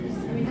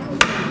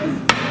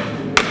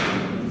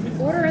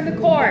in the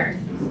court!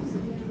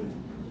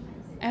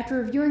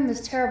 After reviewing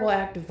this terrible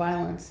act of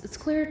violence, it's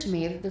clear to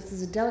me that this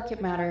is a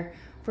delicate matter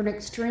for an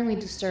extremely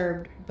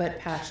disturbed but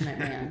passionate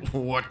man.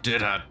 What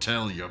did I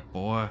tell you,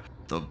 boy?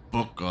 The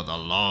book of the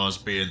law's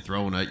being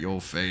thrown at your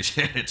face,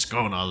 and it's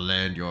gonna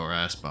land your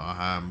ass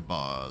behind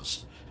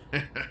bars.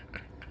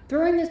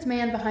 Throwing this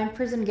man behind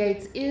prison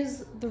gates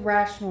is the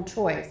rational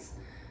choice,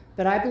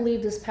 but I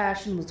believe this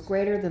passion was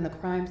greater than the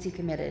crimes he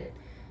committed.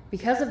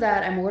 Because of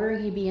that, I'm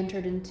ordering he be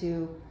entered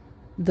into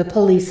the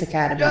police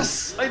academy.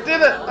 Yes, I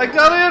did it! I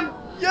got in!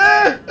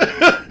 Yeah!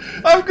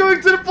 I'm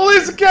going to the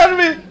police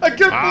academy! I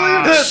can't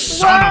believe it!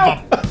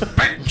 Son of a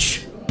bitch!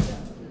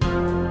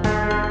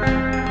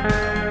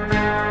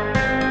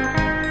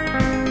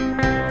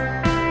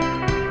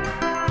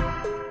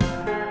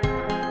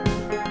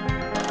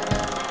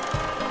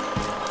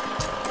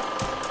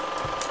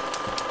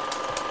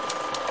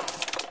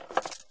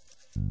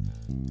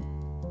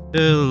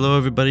 Hello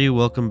everybody,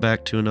 welcome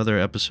back to another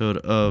episode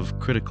of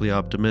Critically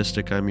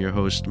Optimistic. I'm your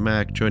host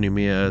Mac. Joining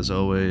me as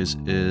always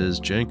is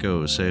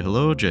Janko. Say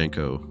hello,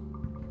 Janko.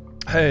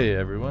 Hey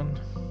everyone.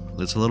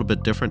 It's a little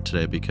bit different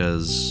today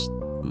because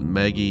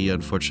Maggie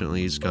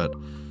unfortunately has got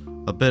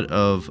a bit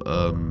of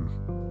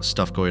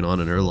stuff going on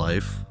in her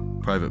life,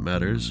 private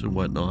matters and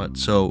whatnot.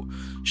 So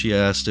she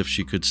asked if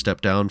she could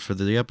step down for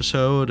the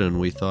episode, and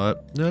we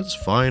thought that's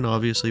fine.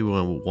 Obviously we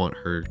want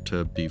her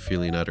to be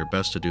feeling at her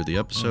best to do the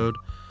episode.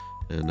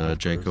 And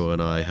Janko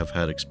and I have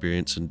had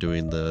experience in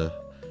doing the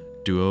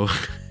duo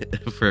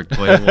for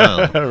quite a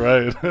while.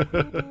 Right.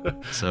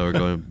 So we're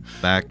going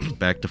back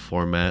to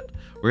format.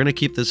 We're going to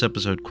keep this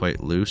episode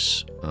quite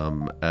loose,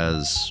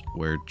 as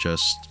we're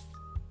just...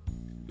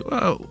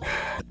 Whoa.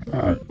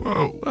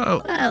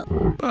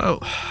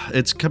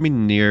 It's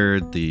coming near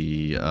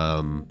the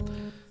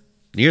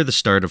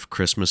start of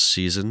Christmas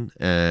season,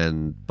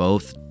 and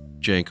both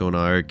Janko and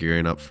I are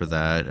gearing up for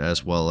that,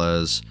 as well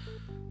as...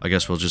 I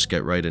guess we'll just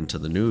get right into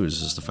the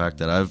news, is the fact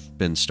that I've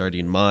been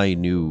starting my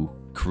new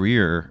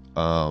career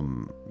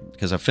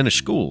because I finished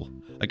school.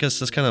 I guess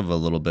that's kind of a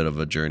little bit of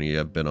a journey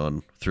I've been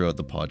on throughout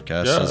the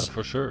podcast. Yeah,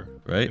 for sure.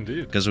 Right?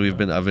 Indeed. Because I've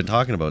been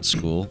talking about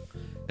school,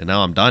 and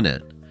now I'm done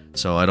it.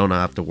 So I don't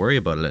have to worry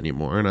about it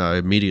anymore. And I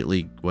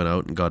immediately went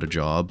out and got a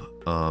job,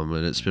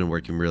 and it's been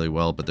working really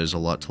well, but there's a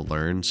lot to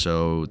learn.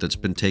 So that's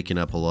been taking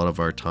up a lot of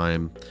our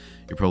time.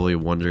 You're probably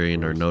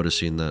wondering or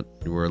noticing that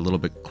we're a little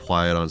bit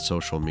quiet on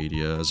social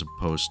media as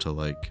opposed to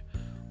like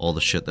all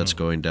the shit that's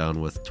going down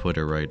with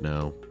Twitter right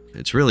now.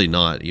 It's really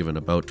not even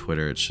about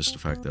Twitter. It's just the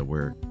fact that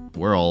we're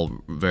all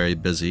very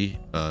busy,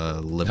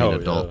 living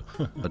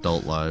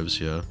adult lives,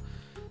 yeah.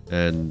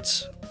 And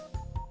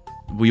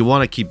we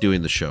want to keep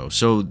doing the show.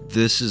 So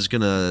this is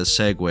gonna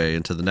segue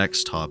into the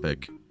next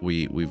topic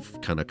we've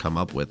kind of come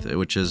up with,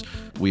 which is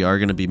we are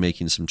going to be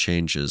making some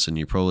changes, and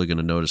you're probably going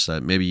to notice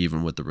that maybe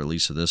even with the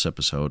release of this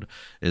episode,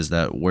 is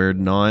that we're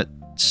not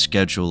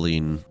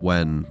scheduling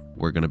when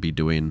we're going to be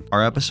doing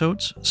our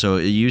episodes. So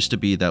it used to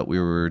be that we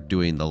were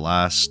doing the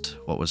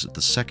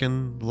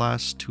second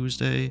last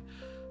Tuesday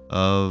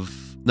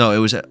of... No, it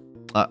was...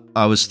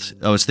 I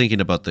was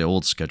thinking about the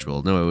old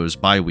schedule. No, it was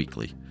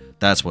bi-weekly.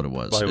 That's what it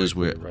was. Bi-weekly, it was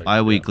right,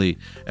 bi-weekly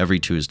every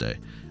Tuesday.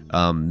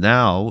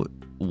 Now...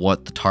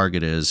 what the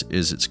target is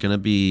it's going to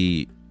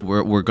be,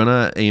 we're going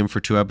to aim for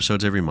 2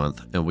 episodes every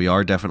month, and we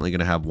are definitely going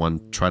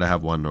to try to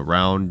have one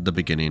around the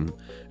beginning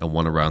and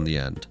one around the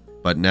end.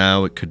 But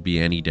now it could be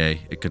any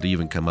day. It could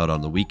even come out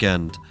on the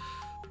weekend.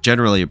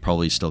 Generally, it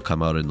probably still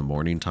come out in the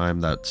morning time.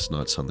 That's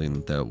not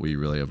something that we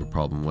really have a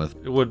problem with.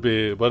 It would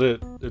be, but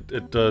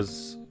it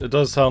does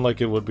sound like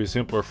it would be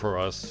simpler for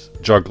us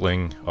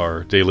juggling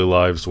our daily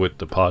lives with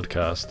the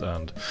podcast,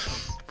 and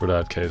for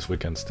that case we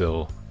can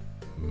still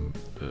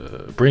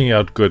bringing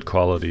out good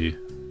quality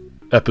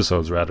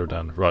episodes rather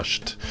than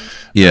rushed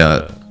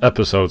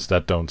episodes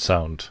that don't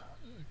sound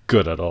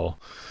good at all.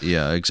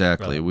 Yeah,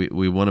 exactly. Right.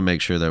 We want to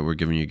make sure that we're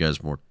giving you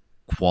guys more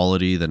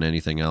quality than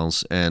anything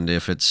else, and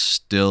if it's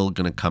still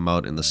going to come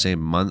out in the same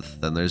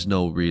month, then there's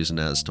no reason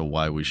as to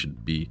why we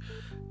should be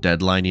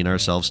deadlining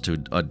ourselves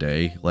to a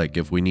day. Like,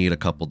 if we need a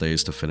couple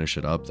days to finish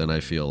it up, then I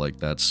feel like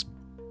that's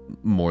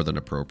more than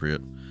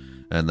appropriate.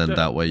 And then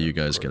that way you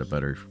guys get a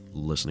better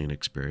listening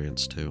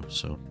experience too.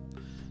 So,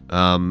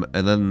 and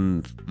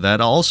then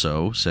that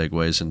also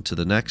segues into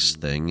the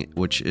next thing,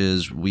 which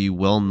is we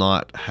will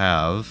not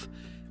have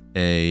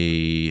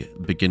a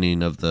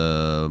beginning of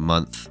the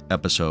month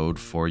episode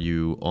for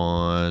you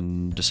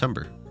on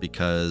December,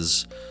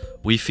 because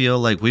we feel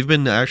like we've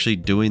been actually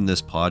doing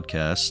this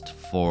podcast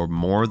for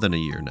more than a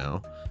year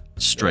now,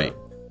 straight.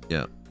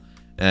 Yeah.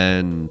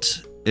 And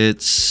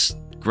it's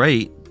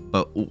great.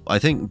 But I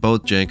think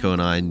both Janko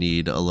and I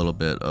need a little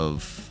bit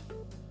of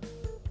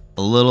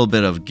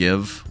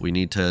give. We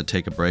need to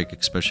take a break,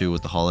 especially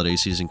with the holiday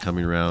season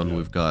coming around.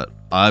 Yeah.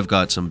 I've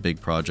got some big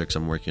projects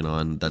I'm working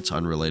on that's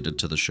unrelated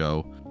to the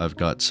show. I've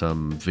got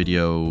some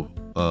video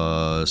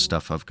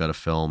stuff I've got to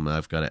film.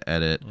 I've got to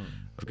edit.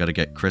 I've got to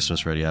get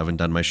Christmas ready. I haven't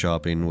done my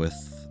shopping with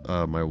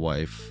my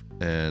wife,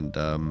 and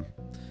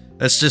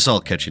It's just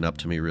all catching up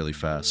to me really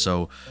fast.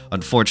 So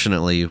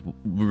unfortunately,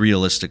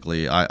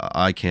 realistically,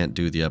 I can't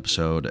do the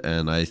episode,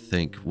 and I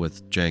think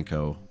with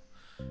Janko,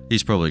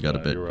 he's probably got a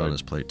bit on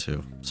his plate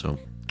too. So.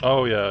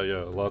 Oh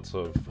yeah, lots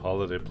of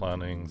holiday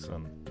plannings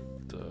and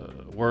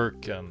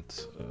work, and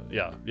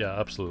yeah,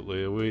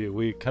 absolutely.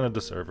 We kind of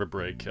deserve a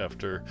break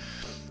after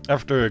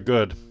a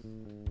good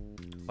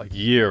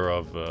year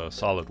of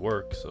solid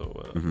work.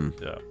 So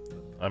yeah,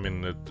 I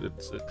mean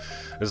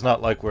it's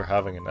not like we're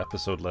having an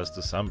episode less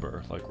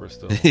December. Like we're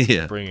still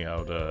bringing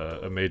out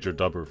a major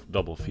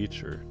double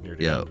feature near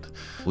the end.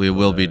 We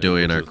will be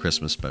doing our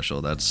Christmas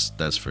special.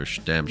 That's for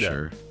damn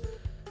sure.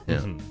 Yeah.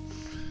 Mm-hmm.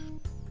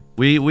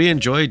 We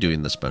enjoy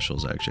doing the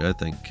specials, actually. I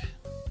think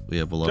we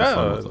have a lot of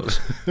fun with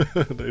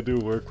those. They do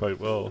work quite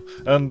well.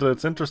 And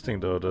it's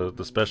interesting, though,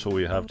 the special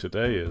we have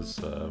today is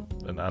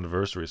an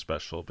anniversary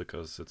special,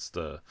 because it's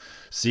the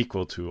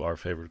sequel to Our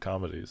Favorite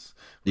Comedies.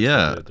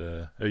 Yeah.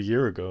 Did, a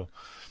year ago.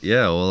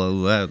 Yeah,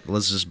 well,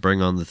 let's just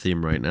bring on the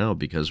theme right now,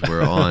 because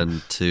we're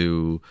on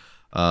to...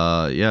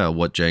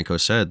 what Janko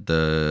said,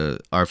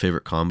 Our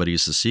Favorite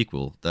Comedies, the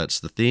sequel. That's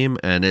the theme,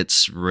 and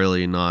it's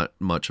really not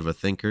much of a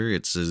thinker.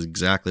 It's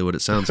exactly what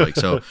it sounds like.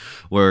 So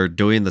we're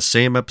doing the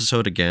same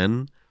episode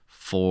again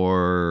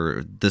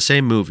for the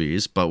same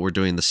movies, but we're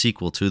doing the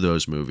sequel to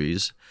those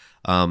movies.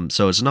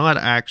 So it's not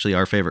actually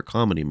Our Favorite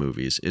Comedy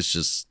Movies. It's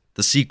just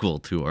the sequel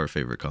to Our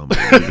Favorite Comedy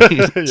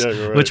Movies,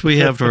 right. Which we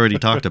have already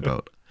talked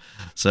about.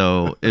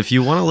 So if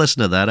you want to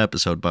listen to that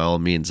episode, by all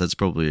means, that's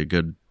probably a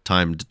good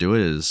time to do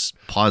it. Is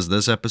pause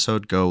this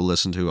episode, go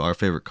listen to Our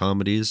Favorite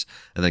Comedies,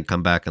 and then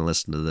come back and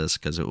listen to this,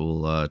 because it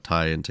will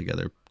tie in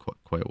together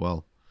quite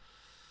well.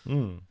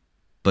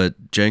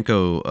 But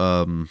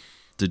Janko,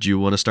 did you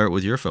want to start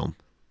with your film?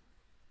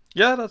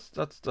 Yeah,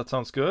 that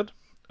sounds good.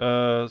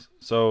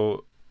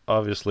 So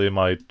obviously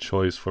my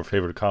choice for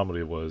favorite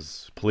comedy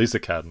was Police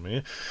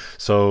Academy,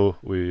 so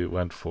we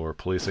went for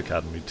Police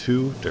Academy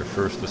 2, Their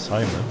First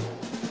Assignment.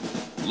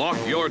 Lock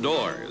your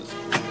doors.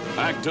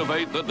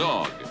 Activate the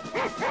dog.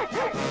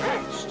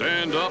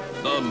 Stand up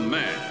the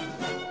man.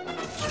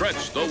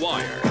 Stretch the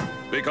wire,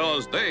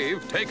 because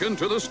they've taken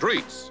to the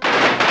streets.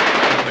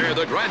 They're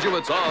the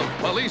graduates of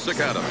Police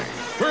Academy,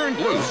 turned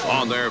loose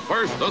on their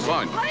first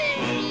assignment.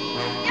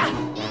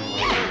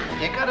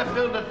 You gotta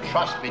build a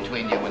trust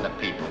between you and the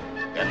people,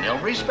 and they'll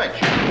respect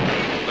you.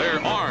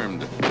 They're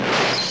armed.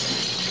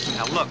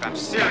 Now look, I'm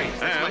serious.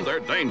 And they're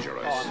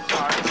dangerous. Oh,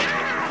 I'm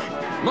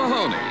sorry.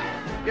 Mahoney.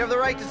 You have the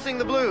right to sing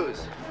the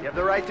blues. You have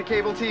the right to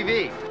cable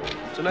TV.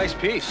 It's a nice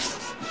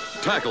piece.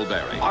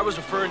 Tackleberry. I was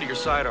referring to your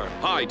sidearm.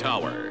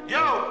 Hightower.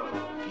 Yo!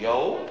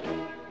 Yo?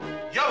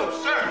 Yo,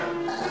 sir!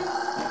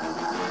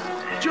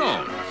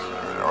 Jones.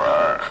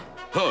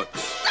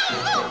 Hooks.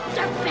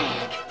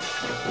 Dirtbag.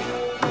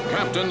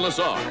 Captain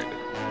Lassard.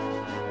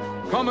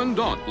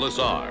 Commandant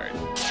Lassard.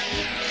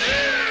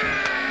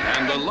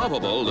 And the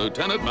lovable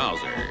Lieutenant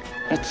Mauser.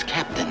 It's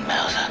Captain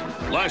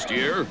Mauser. Last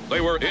year,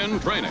 they were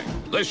in training.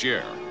 This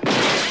year,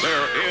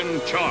 they're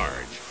in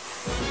charge.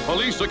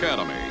 Police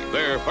Academy,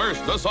 their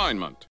first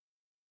assignment.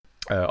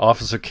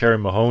 Officer Kerry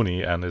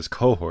Mahoney and his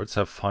cohorts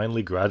have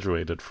finally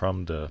graduated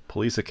from the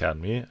Police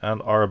Academy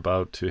and are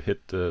about to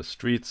hit the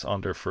streets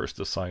on their first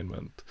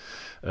assignment.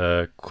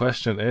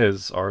 Question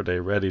is, are they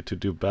ready to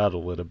do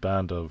battle with a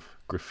band of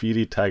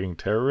graffiti-tagging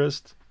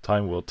terrorists?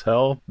 Time will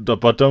tell,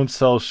 but don't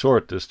sell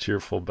short this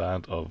cheerful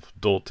band of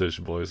doltish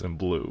boys in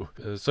blue.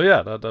 So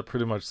yeah, that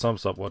pretty much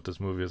sums up what this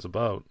movie is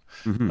about.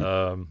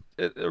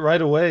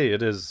 Right away,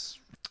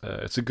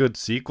 it's a good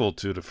sequel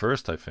to the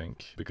first, I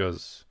think,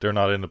 because they're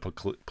not in the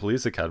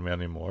police academy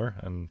anymore,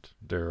 and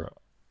they're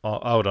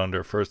out on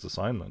their first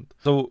assignment.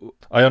 So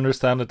I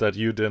understand that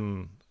you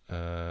didn't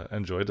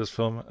enjoy this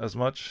film as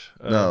much.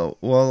 No,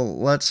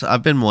 well,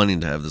 I've been wanting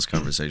to have this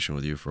conversation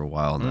with you for a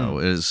while now.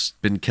 It's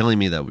been killing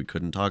me that we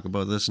couldn't talk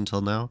about this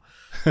until now.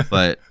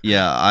 But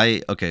yeah,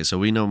 so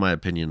we know my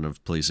opinion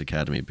of Police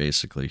Academy,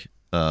 basically.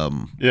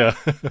 Yeah.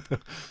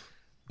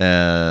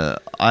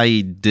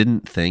 I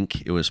didn't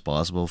think it was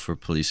possible for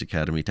Police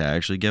Academy to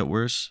actually get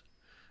worse.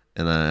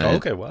 And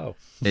okay, wow.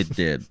 It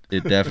did.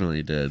 It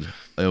definitely did.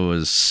 It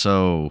was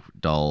so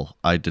dull.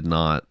 I did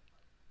not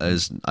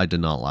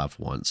laugh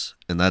once,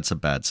 and that's a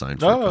bad sign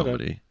for a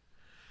comedy.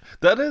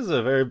 That is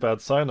a very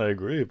bad sign. I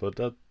agree, but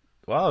that's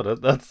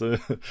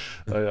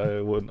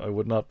I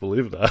would not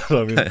believe that.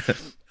 I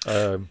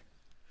mean,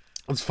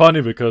 it's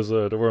funny because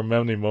there were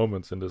many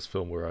moments in this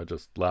film where I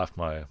just laughed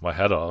my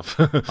head off.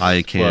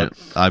 I can't.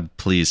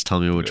 Please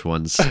tell me which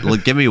ones.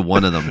 Give me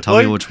one of them. Tell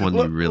me which one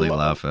you really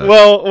laugh at.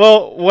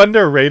 Well, when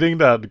they're raiding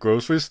that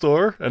grocery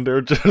store and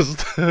they're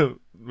just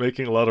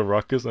making a lot of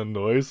ruckus and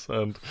noise,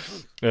 and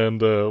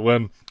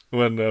when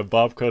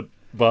Bobcat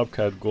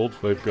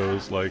Goldthwait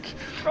goes like,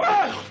 "What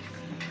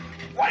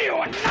are you,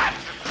 a nut?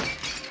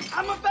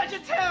 I'm a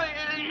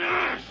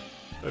vegetarian."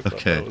 I thought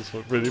that was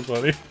pretty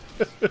funny.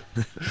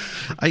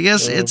 I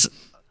guess it's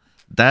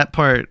that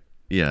part.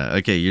 Yeah.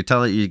 Okay.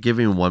 You're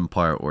giving one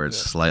part where it's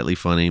slightly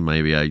funny.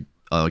 Maybe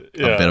a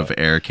bit of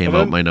air came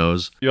out my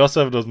nose. You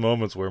also have those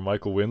moments where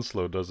Michael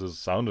Winslow does his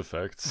sound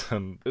effects,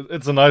 and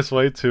it's a nice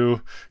way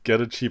to get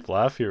a cheap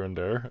laugh here and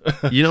there.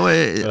 You know,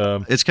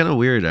 it's kind of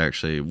weird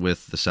actually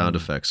with the sound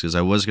effects, because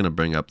I was going to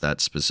bring up that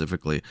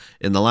specifically.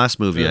 In the last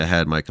movie, I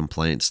had my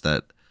complaints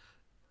that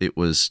it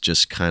was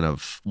just kind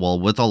of, well,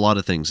 with a lot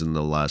of things in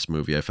the last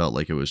movie, I felt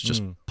like it was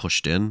just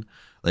pushed in.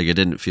 Like it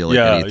didn't feel like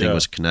anything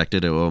was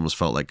connected. It almost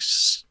felt like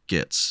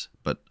skits.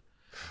 But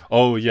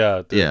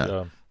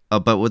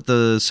but with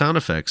the sound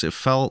effects, it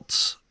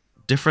felt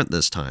different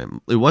this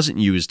time. It wasn't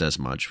used as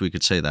much. We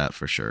could say that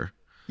for sure.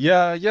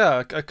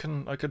 Yeah, I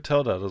could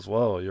tell that as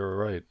well. You're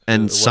right.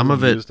 And some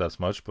of it used as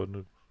much, but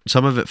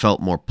some of it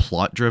felt more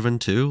plot driven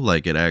too.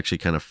 Like it actually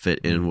kind of fit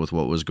in with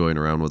what was going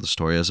around with the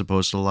story as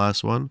opposed to the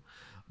last one.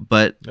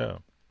 But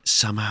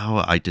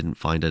somehow I didn't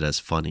find it as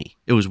funny.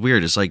 It was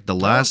weird. It's like the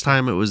last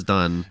time it was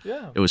done,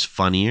 it was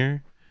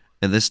funnier,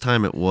 and this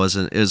time it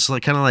wasn't. It was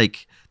like kind of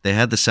like they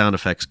had the sound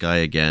effects guy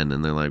again,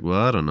 and they're like, "Well,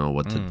 I don't know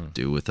what to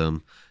do with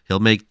him. He'll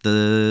make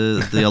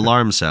the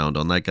alarm sound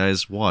on that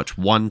guy's watch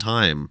one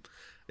time."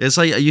 It's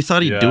like you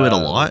thought he'd do it a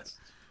lot,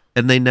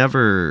 and they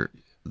never.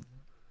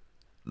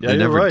 They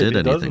never did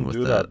anything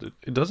with that.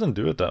 It doesn't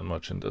do it that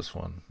much in this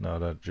one. Now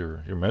that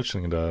you're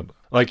mentioning that,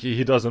 like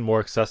he does it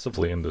more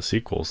excessively in the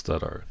sequels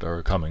that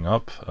are coming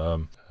up.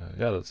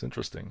 That's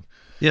interesting.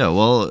 Yeah,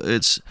 well,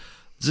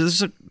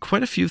 there's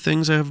quite a few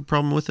things I have a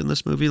problem with in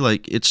this movie.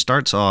 Like it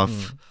starts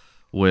off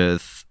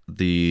with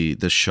the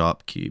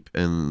shopkeep,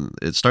 and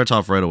it starts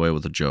off right away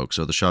with a joke.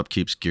 So the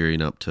shopkeep's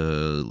gearing up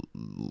to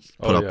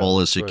put up all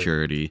his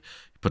security. Right.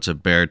 He puts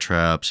up bear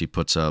traps. He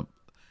puts up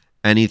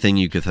anything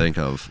you could think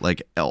of,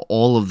 like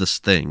all of these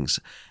things.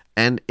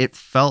 And it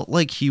felt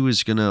like he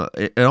was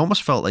it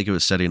almost felt like it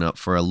was setting up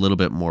for a little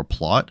bit more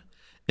plot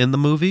in the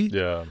movie.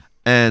 Yeah.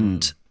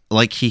 And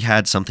like he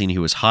had something he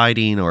was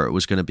hiding, or it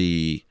was going to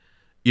be,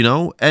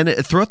 and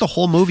throughout the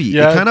whole movie,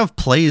 it kind of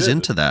plays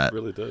into that. It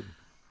really did.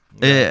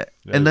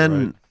 And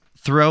then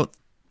throughout,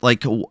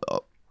 like,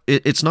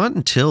 it's not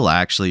until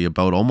actually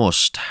about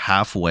almost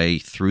halfway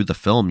through the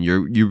film,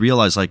 you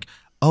realize like,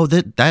 oh,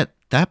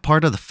 that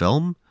part of the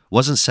film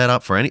wasn't set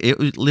up for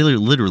it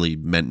literally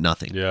meant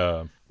nothing.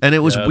 Yeah. And it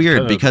was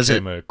weird because it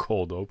became a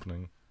cold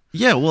opening.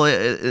 Yeah, well,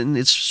 and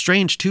it's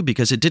strange too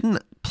because it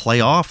didn't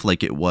play off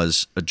like it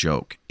was a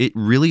joke. It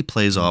really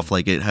plays off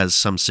like it has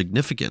some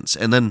significance,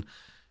 and then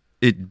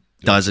it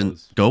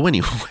doesn't go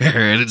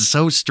anywhere. And it's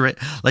so strange.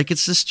 Like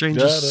it's the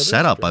strangest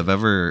setup I've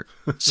ever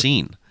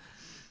seen.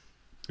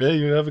 Yeah,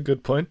 you have a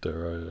good point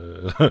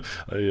there.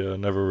 I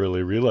never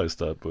really realized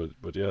that,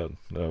 but yeah,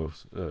 no.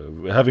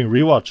 Having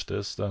rewatched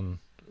this, then.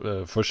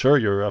 For sure,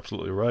 you're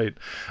absolutely right.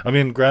 I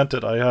mean,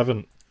 granted, I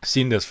haven't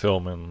seen this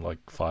film in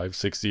like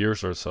 5-6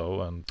 years or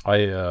so, and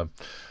I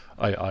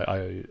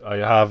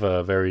have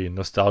a very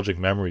nostalgic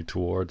memory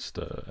towards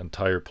the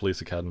entire Police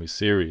Academy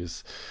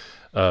series.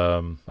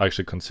 I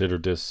actually consider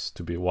this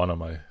to be one of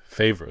my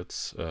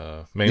favorites,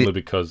 mainly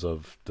because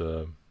of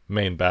the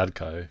main bad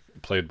guy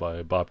played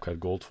by Bobcat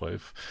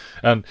Goldthwait.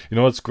 And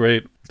what's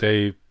great?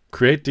 They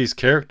create these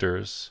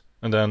characters.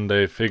 And then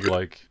they figure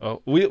like,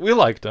 oh, we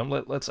like them.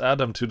 Let's add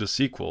them to the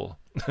sequel.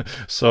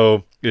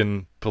 So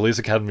in Police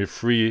Academy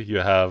 3, you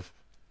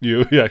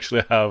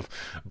actually have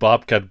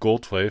Bobcat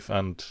Goldthwait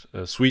and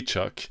Sweet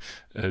Chuck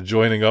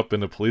joining up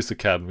in the Police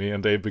Academy,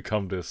 and they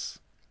become this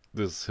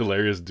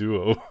hilarious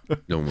duo.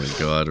 Oh my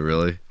god,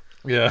 really?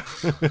 Yeah,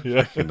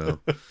 yeah.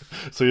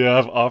 So you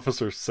have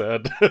Officer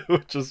Said,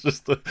 which is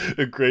just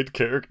a great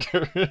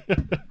character.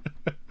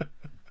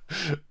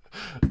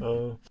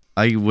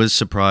 I was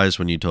surprised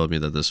when you told me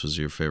that this was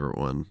your favorite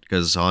one,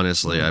 because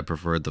honestly, I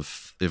preferred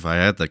if I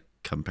had to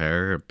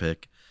compare or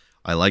pick,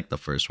 I like the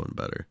first one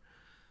better.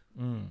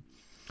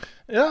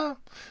 Yeah,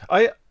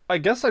 I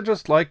guess I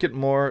just like it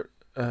more.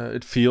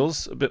 It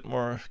feels a bit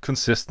more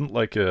consistent,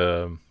 like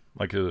a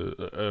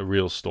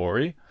real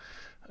story,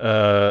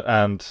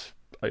 and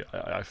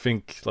I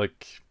think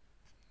like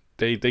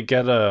they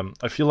get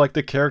I feel like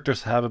the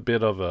characters have a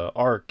bit of a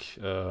arc,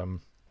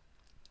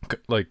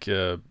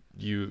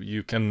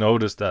 You can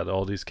notice that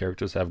all these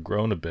characters have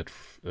grown a bit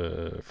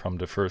from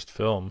the first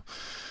film,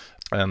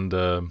 and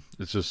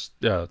it's just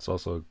it's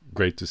also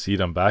great to see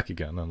them back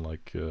again, and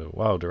like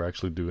wow, they're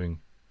actually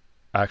doing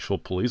actual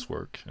police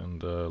work,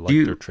 and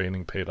their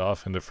training paid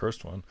off in the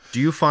first one.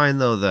 Do you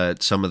find though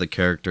that some of the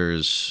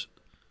characters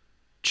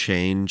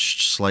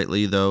changed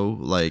slightly though,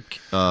 like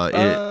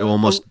it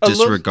almost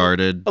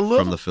disregarded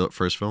from the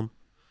first film?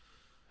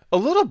 A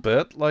little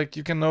bit, like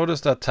you can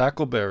notice that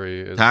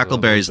Tackleberry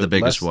is the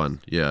biggest one.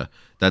 Yeah,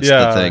 that's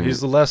the thing.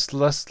 He's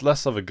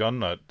less of a gun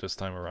nut this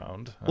time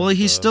around. Well,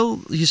 he's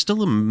still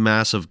a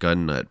massive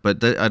gun nut,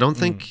 but I don't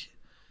think.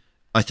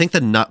 I think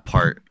the nut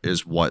part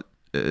is what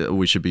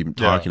we should be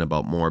talking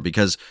about more,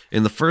 because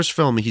in the first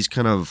film he's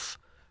kind of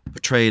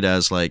portrayed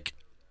as like,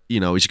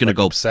 he's gonna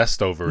go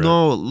obsessed over it.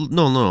 No,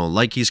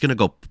 like he's gonna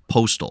go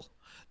postal.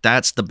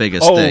 That's the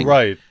biggest thing. Oh,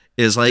 right.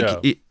 Is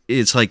like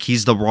it's like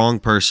he's the wrong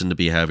person to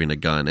be having a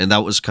gun, and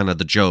that was kind of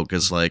the joke.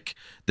 Is like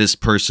this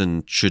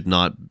person should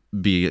not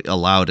be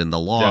allowed in the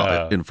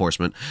law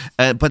enforcement.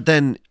 But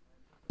then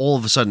all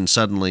of a sudden,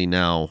 suddenly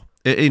now,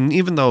 and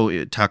even though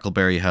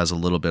Tackleberry has a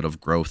little bit of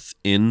growth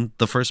in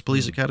the first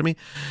Police Academy,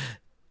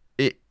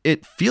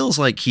 it feels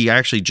like he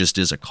actually just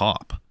is a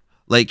cop.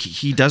 Like,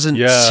 he doesn't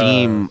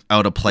seem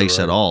out of place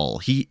at all.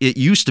 It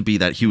used to be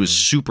that he was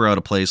super out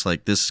of place.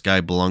 Like, this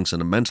guy belongs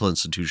in a mental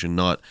institution,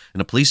 not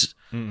in a police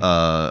in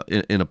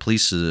a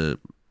police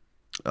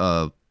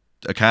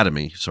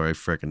academy. Sorry,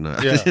 freaking.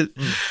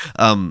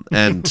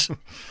 And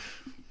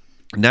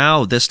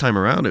now this time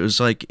around, it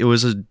was like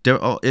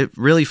it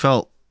really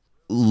felt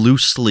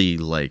loosely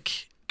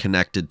like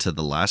connected to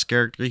the last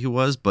character he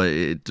was, but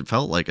it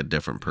felt like a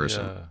different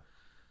person.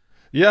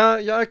 Yeah,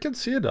 I can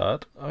see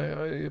that.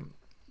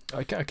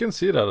 I can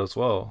see that as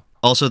well.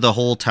 Also, the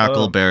whole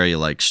Tackleberry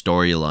like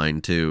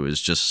storyline too is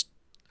just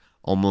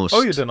almost. Oh,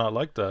 you did not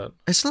like that?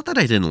 It's not that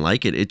I didn't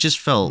like it. It just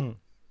felt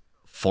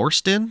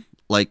forced in.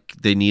 Like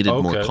they needed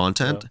more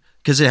content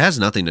because it has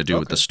nothing to do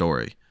with the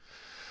story.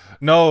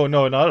 No,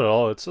 not at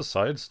all. It's a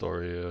side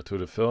story to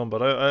the film,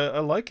 but I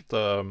like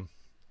the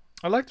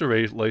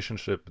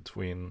relationship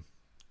between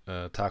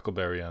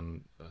Tackleberry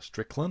and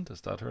Strickland.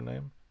 Is that her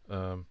name?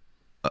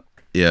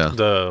 Yeah.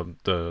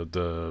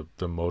 The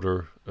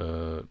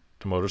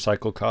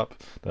motorcycle cop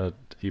that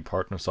he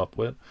partners up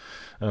with,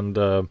 and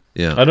I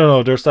don't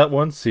know. There's that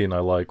one scene I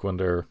like when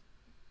they're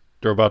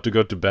about to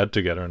go to bed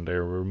together and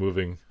they're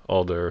removing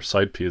all their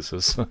side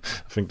pieces. I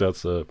think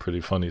that's a pretty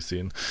funny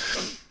scene.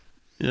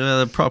 Yeah,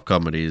 the prop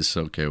comedy is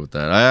okay with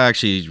that. I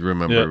actually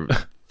remember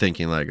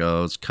thinking like,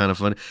 oh, it's kind of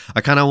funny.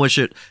 I kind of wish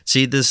it.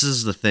 See, this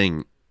is the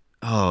thing.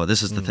 Oh,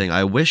 this is the thing.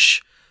 I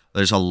wish.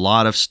 There's a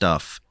lot of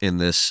stuff in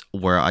this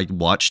where I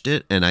watched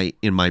it and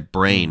in my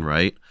brain,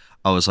 right,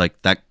 I was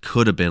like, that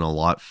could have been a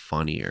lot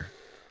funnier.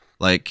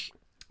 Like,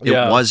 it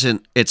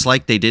wasn't, it's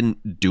like they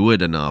didn't do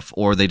it enough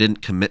or they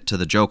didn't commit to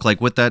the joke.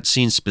 Like with that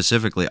scene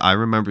specifically, I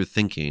remember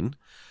thinking,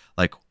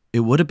 like,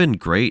 it would have been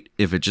great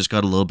if it just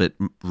got a little bit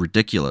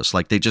ridiculous.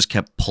 Like they just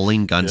kept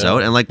pulling guns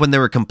out. And like when they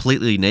were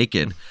completely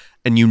naked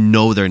and you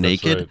know they're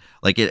naked,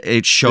 like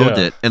it showed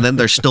it. And then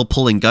they're still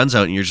pulling guns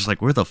out and you're just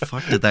like, where the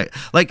fuck did that?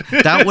 Like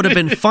that would have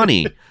been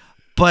funny.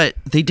 But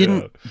they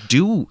didn't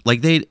do, like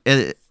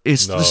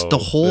it's just the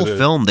whole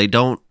film. They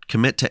don't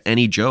commit to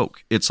any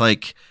joke. It's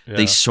like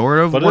they sort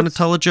of want to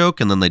tell a joke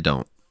and then they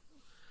don't.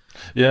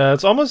 Yeah,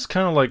 it's almost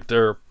kind of like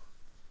they're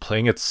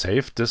playing it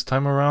safe this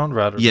time around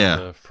rather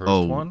than the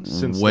first one.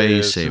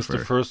 Way safer. Since the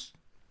first,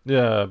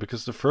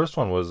 because the first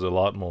one was a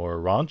lot more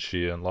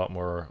raunchy and a lot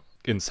more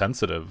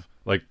insensitive.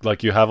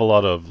 Like you have a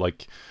lot of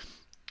like,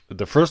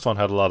 the first one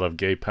had a lot of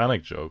gay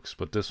panic jokes,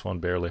 but this one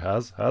barely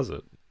has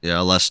it. Yeah,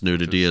 less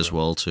nudity as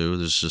well too.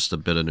 There's just a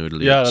bit of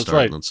nudity. Yeah, at the that's start,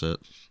 right. And that's it.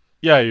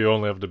 Yeah, you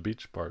only have the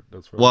beach part.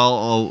 That's right.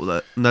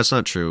 Well, that's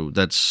not true.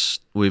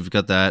 We've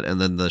got that,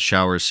 and then the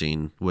shower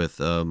scene with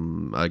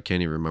I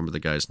can't even remember the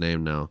guy's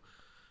name now,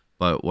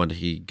 but when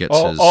he gets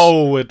his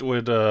with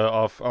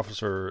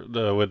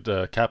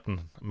Captain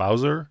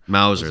Mauser.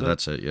 Mauser,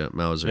 that's it. Yeah,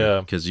 Mauser.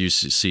 Yeah, because you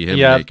see him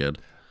naked.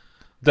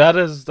 That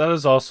is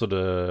also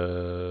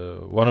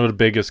one of the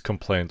biggest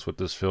complaints with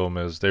this film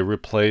is they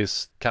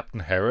replaced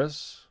Captain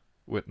Harris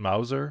with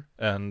Mauser,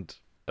 and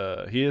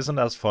he isn't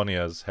as funny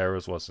as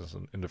Harris was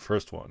in the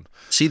first one.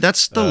 See,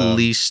 that's the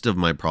least of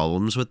my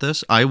problems with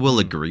this. I will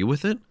agree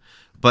with it,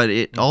 but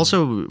it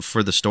also,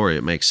 for the story,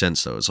 it makes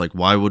sense, though. It's like,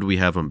 why would we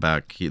have him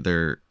back? He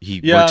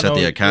works at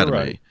the academy,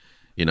 right.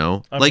 You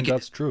know? I mean,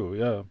 that's true,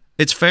 yeah.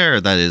 It's fair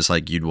that is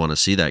like you'd want to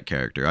see that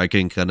character. I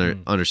can kind of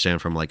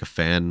understand from like a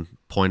fan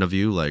point of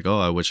view, like, oh,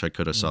 I wish I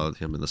could have saw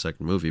him in the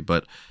second movie.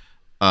 But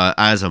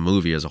as a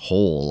movie as a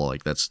whole,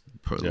 like that's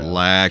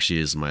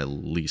actually is my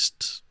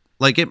least.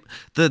 Like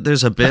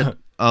there's a bit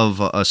of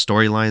a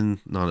storyline,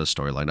 not a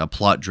storyline, a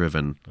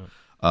plot-driven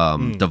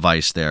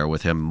device there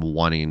with him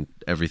wanting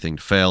everything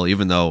to fail,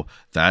 even though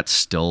that's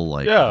still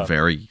like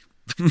very.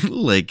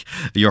 Like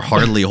you're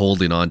hardly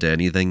holding on to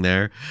anything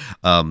there,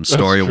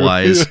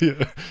 story-wise.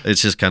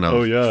 It's just kind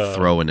of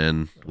throwing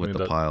in with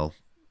the pile.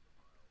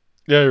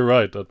 Yeah, you're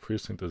right. That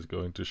precinct is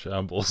going to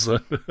shambles.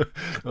 Like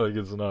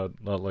it's not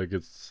like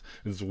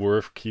it's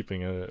worth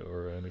keeping it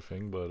or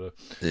anything. But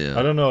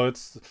I don't know.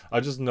 I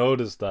just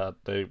noticed that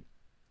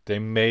they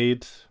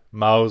made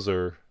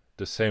Mauser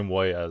the same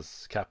way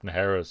as Captain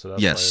Harris. So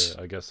that's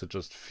why I guess it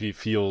just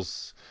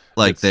feels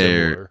like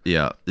they're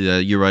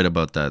similar. You're right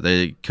about that.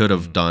 They could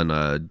have done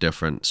a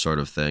different sort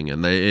of thing,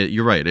 and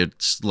you're right.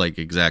 It's like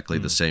exactly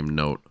the same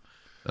note,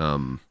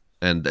 and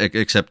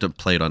except it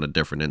played on a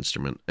different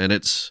instrument, and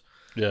it's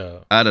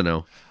I don't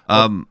know.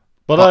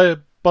 But I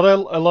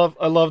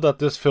love that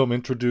this film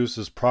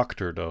introduces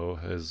Proctor, though,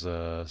 his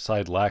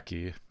side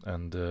lackey,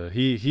 and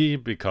he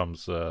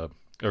becomes a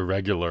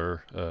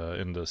regular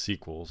in the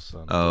sequels.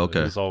 And,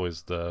 okay. He's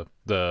always the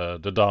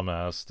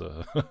dumbass,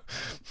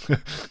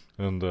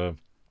 and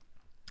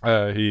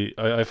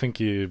I think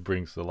he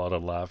brings a lot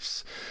of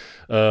laughs.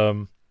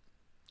 But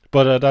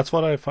that's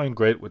what I find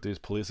great with these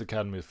Police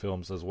Academy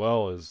films as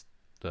well, is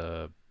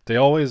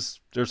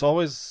there's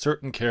always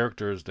certain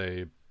characters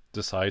they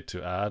decide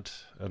to add,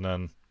 and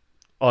then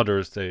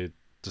others they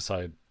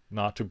decide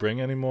not to bring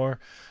anymore.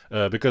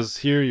 Because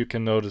here you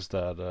can notice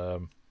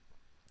that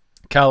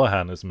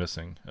Callahan is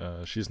missing.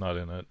 She's not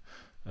in it.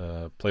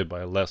 Played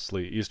by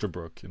Leslie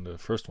Easterbrook in the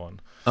first one.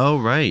 Oh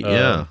right,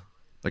 yeah.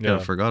 I kind yeah.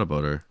 of forgot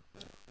about her.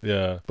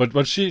 Yeah,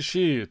 but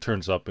she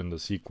turns up in the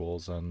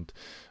sequels, and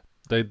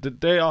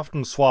they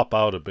often swap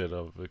out a bit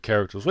of the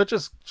characters, which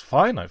is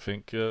fine. I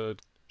think it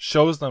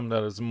shows them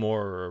that it's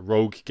more a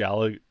rogue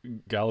gallery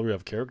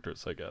of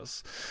characters, I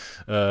guess.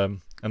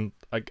 And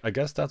I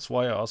guess that's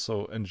why I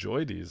also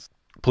enjoy these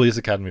Police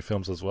Academy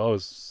films as well,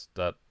 is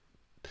that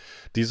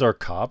these are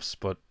cops,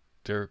 but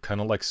they're kind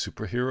of like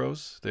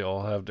superheroes. They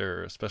all have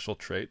their special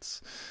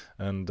traits,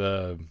 and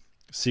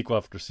sequel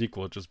after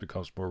sequel, it just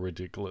becomes more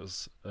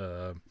ridiculous.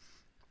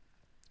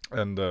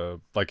 And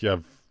like you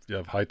have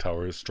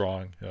Hightower is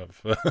strong. You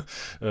have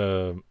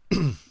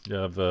you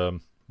have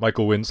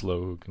Michael Winslow,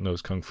 who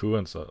knows kung fu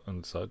and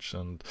such.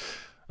 And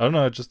I don't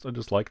know. I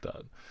just like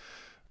that.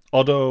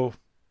 Although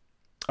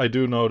I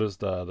do notice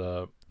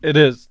that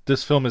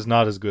this film is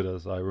not as good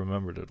as I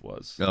remembered it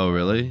was. Oh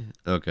really?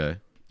 Okay.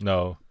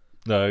 No,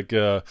 like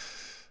it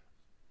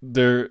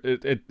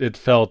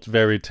felt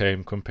very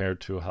tame compared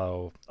to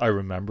how I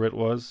remember it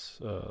was.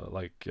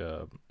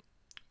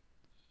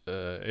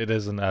 It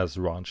isn't as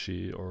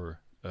raunchy or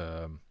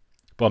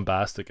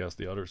bombastic as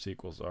the other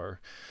sequels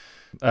are,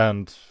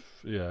 and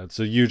yeah, it's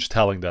a huge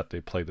telling that they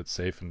played it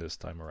safe in this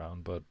time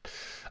around. But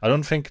I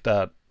don't think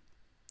that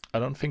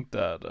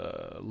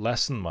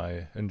lessened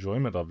my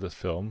enjoyment of this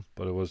film,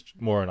 but it was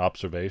more an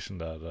observation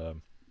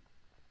that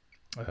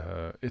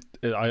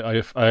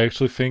I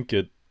actually think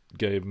it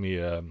gave me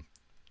a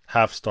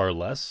half star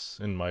less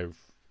in my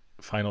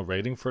final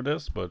rating for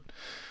this, but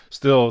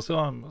still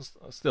I'm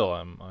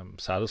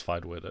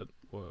satisfied with it,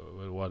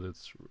 with what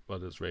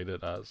it's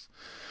rated as.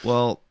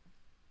 Well,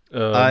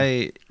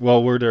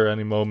 were there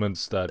any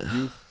moments that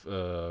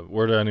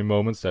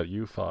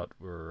you thought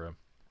were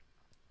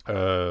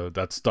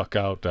that stuck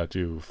out, that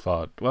you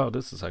thought, wow,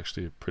 this is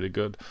actually pretty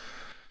good?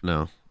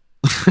 No.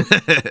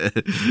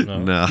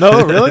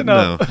 No, really,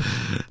 no.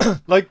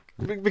 Like,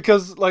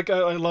 because like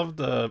I love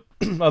the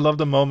I love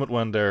the moment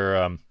when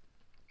they're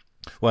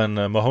when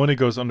Mahoney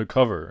goes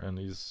undercover and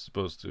he's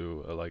supposed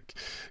to like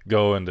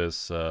go in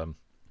this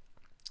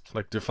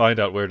like to find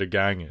out where the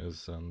gang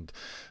is, and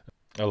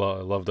I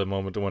love the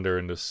moment when they're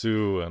in the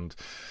zoo, and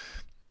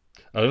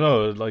I don't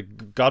know, like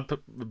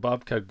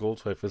Bobcat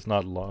Goldthwait is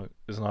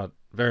not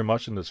very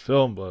much in this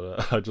film,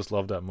 but I just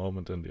love that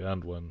moment in the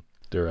end when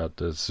they're at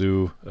the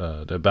zoo,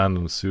 the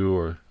abandoned zoo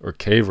or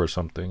cave or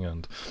something,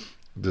 and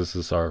this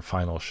is our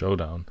final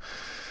showdown.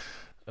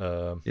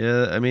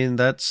 Yeah, I mean,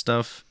 that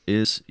stuff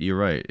is, you're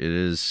right, it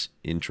is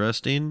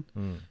interesting.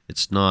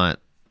 It's not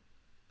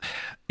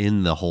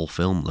in the whole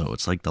film, though.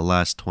 It's like the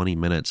last 20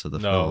 minutes of the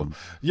film.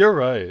 You're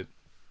right.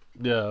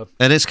 Yeah.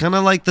 And it's kind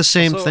of like the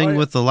same thing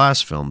with the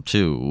last film,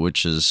 too,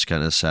 which is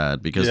kind of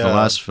sad, because the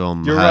last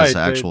film has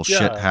actual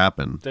shit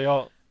happen. They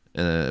all...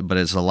 but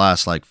it's the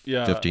last,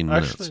 15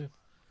 minutes.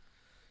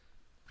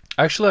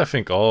 Actually, I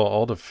think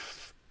all the...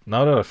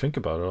 now that I think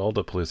about it, all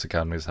the police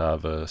academies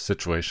have a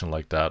situation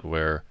like that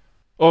where,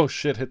 oh,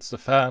 shit hits the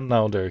fan,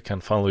 now they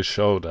can finally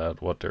show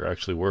that what they're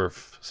actually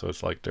worth. So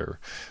it's like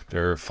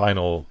their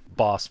final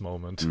boss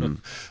moment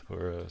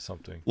or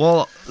something.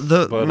 Well,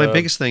 my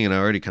biggest thing, and I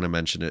already kind of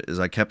mentioned it, is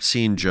I kept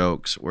seeing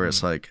jokes where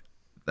it's like,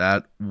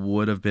 that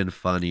would have been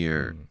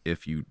funnier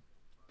if you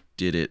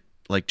did it,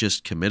 like,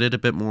 just committed a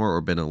bit more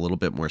or been a little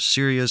bit more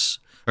serious,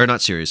 or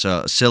not serious,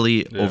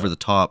 silly, over the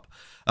top.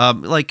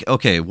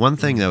 Okay, one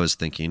thing that I was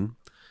thinking,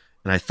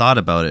 and I thought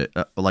about it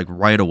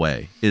right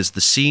away, is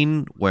the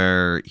scene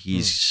where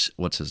he's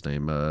what's his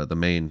name,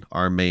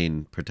 our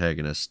main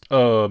protagonist,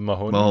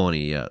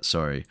 Mahoney. Yeah,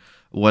 sorry.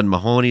 When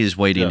Mahoney is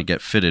waiting to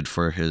get fitted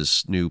for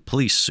his new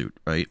police suit,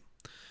 right?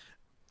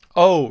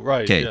 Oh,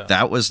 right. Okay,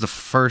 that was the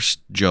first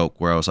joke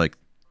where I was like,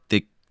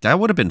 that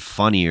would have been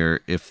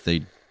funnier if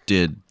they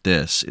did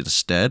this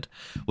instead,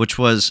 which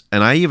was,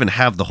 and I even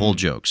have the whole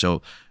joke.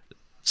 So,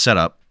 set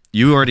up.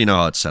 You already know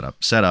how it's set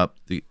up. Set up.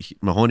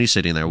 Mahoney's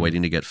sitting there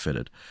waiting to get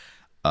fitted.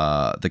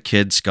 The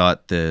kid's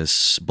got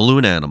this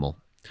balloon animal,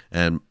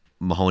 and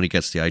Mahoney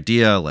gets the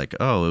idea, like,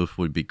 oh, it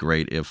would be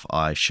great if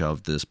I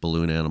shoved this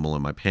balloon animal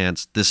in my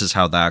pants. This is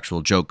how the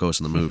actual joke goes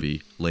in the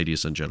movie,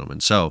 ladies and gentlemen.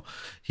 So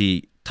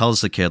he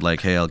tells the kid,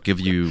 like, hey, I'll give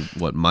you,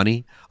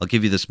 money? I'll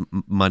give you this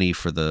money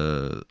for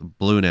the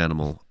balloon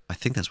animal. I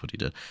think that's what he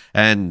did.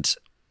 And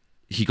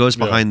he goes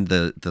behind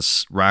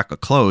this rack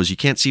of clothes. You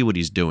can't see what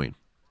he's doing.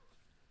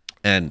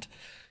 And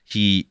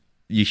you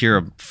hear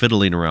him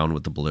fiddling around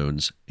with the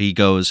balloons. He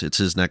goes, it's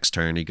his next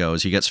turn. He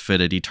gets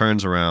fitted. He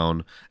turns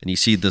around and you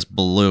see this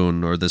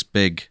balloon or this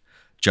big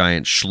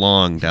giant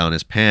schlong down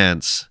his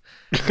pants.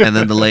 And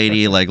then the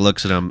lady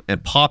looks at him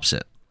and pops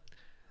it.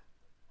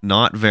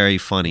 Not very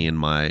funny in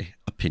my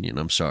opinion.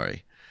 I'm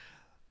sorry.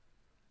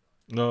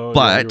 No,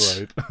 but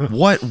you're right.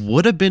 What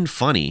would have been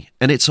funny,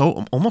 and it's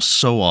almost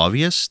so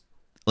obvious,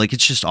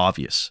 it's just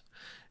obvious,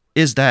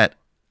 is that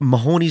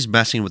Mahoney's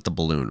messing with the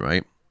balloon,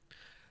 right?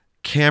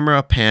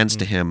 Camera pans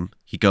to him.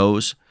 He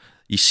goes.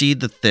 You see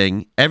the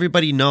thing.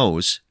 Everybody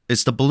knows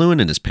it's the balloon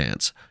in his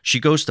pants. She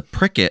goes to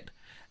prick it,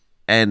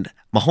 and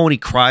Mahoney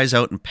cries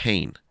out in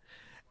pain.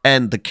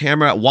 And the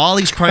camera, while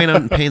he's crying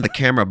out in pain, the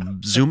camera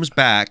zooms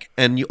back,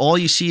 and all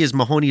you see is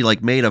Mahoney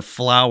like made a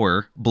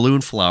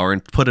balloon flower,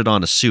 and put it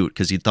on a suit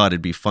because he thought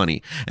it'd be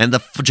funny. And the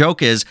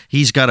joke is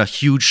he's got a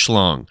huge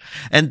schlong,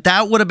 and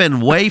that would have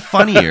been way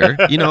funnier.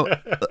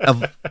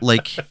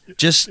 Like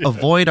just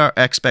avoid our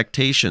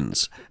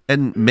expectations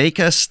and make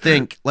us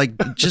think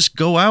like just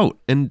go out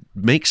and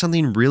make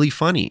something really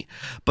funny.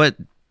 But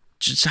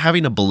just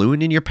having a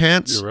balloon in your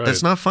pants, Right.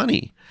 that's not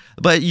funny.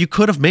 But you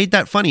could have made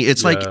that funny.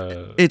 It's like,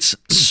 it's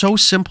so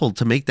simple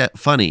to make that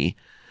funny,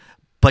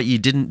 but you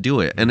didn't do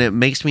it. And it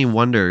makes me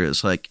wonder,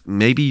 it's like,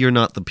 maybe you're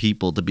not the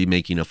people to be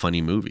making a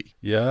funny movie.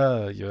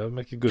 Yeah,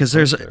 make a good Because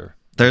there's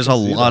a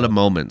lot of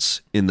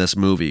moments in this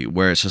movie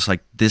where it's just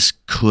like, this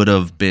could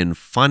have been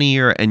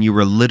funnier, and you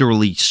were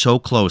literally so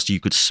close you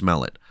could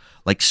smell it.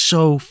 Like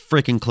so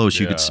freaking close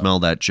you could smell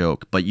that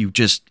joke, but you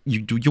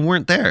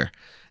weren't there.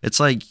 It's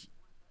like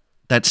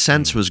that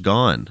sense was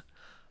gone.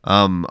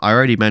 I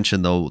already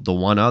mentioned the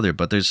one other,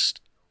 but there's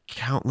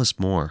countless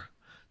more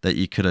that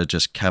you could have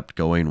just kept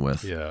going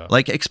with. Yeah.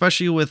 Like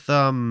especially with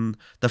the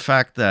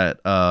fact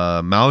that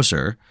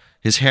Mauser,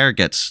 his hair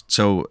gets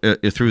through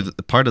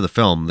the part of the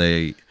film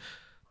they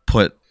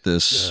put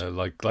this what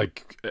was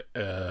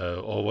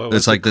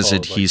it's like it this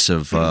called?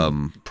 adhesive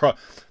epoxy.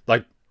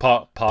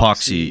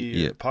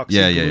 Yeah.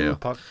 Yeah.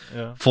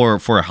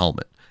 For a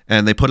helmet,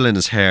 and they put it in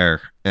his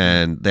hair,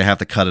 and they have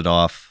to cut it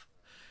off.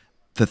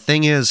 The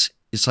thing is,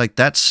 it's like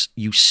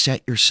you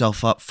set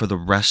yourself up for the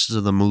rest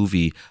of the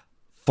movie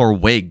for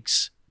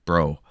wigs,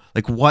 bro.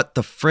 Like what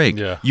the frig?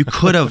 Yeah. You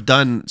could have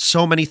done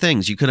so many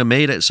things. You could have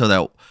made it so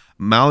that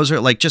Mauser,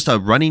 like just a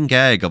running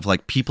gag of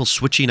like people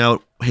switching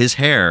out his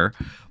hair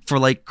for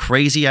like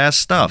crazy ass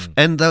stuff,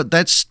 and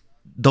those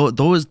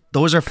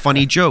are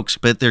funny jokes,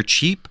 but they're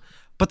cheap,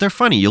 but they're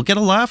funny. You'll get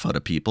a laugh out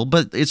of people,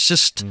 but it's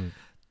just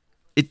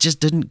it just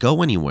didn't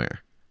go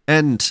anywhere.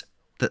 And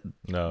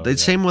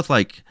same with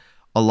like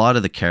a lot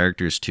of the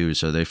characters too.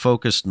 So they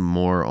focused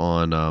more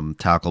on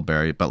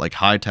Tackleberry, but like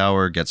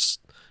Hightower gets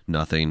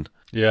nothing.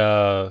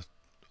 Yeah,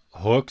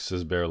 Hooks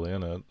is barely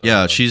in it.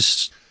 Yeah,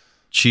 she's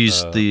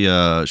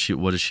the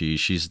what is she?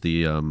 She's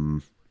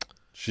the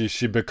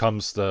she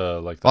becomes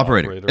the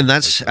operator. And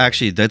that's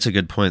that's a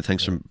good point.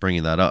 Thanks for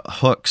bringing that up.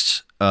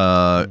 Hooks,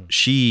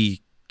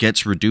 she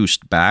gets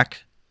reduced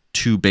back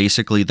to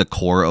basically the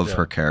core of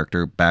her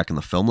character back in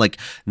the film, like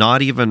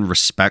not even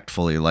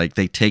respectfully, like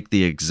they take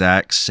the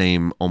exact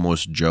same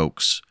almost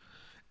jokes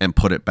and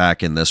put it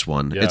back in this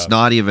one. It's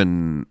not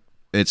even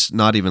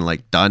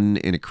like done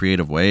in a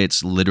creative way.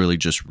 It's literally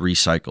just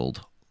recycled.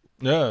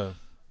 I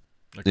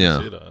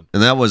can see that.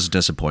 And that was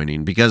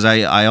disappointing because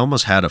I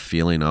almost had a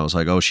feeling. I was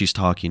like, oh, she's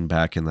talking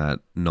back in that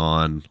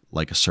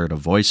assertive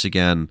voice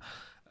again.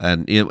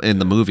 And in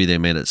the movie they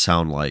made it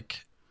sound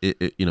like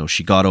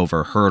she got over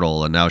a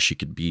hurdle and now she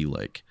could be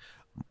like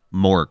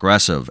more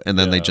aggressive, and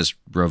then they just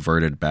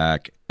reverted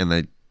back and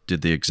they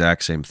did the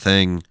exact same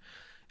thing.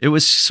 It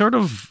was sort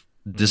of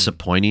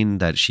disappointing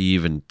that she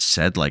even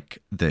said like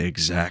the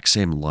exact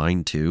same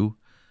line too.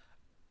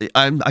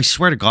 I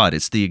swear to God,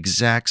 it's the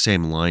exact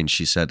same line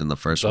she said in the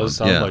first one. It does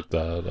sound like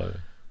that.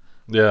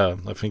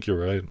 I think you're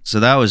right. So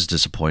that was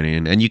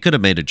disappointing, and you could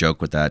have made a joke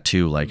with that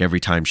too. Like every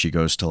time she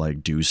goes to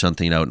like do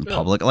something out in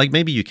public, like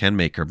maybe you can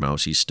make her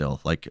mousy still,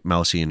 like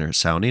mousy in her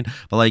sounding,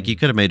 but like you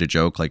could have made a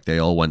joke like they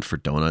all went for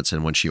donuts,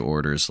 and when she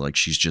orders, like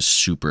she's just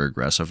super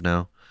aggressive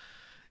now.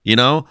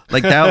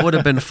 Like that would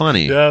have been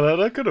funny.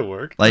 That could have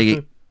worked.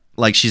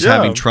 Like she's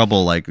having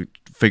trouble like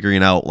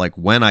figuring out like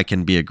when I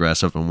can be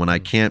aggressive and when I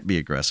can't be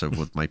aggressive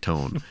with my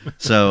tone.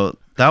 So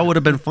that would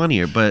have been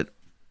funnier, but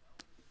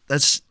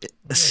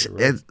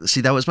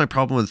see, that was my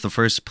problem with the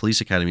first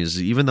Police Academy,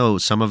 is even though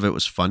some of it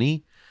was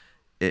funny,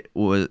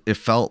 it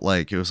felt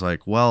like it was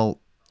like, well,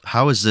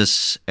 how is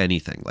this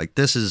anything? Like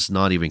this is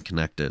not even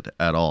connected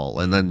at all.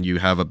 And then you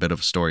have a bit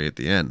of a story at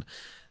the end.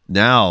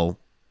 Now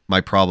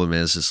my problem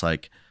is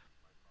like,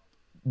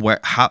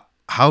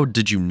 how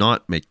did you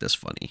not make this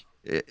funny?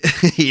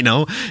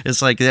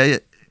 It's like I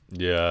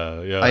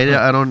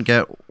don't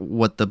get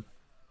what the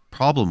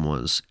problem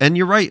was. And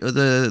you're right,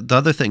 the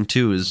other thing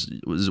too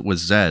was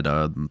Zed,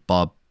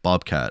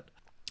 Bobcat.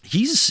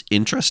 He's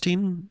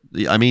interesting.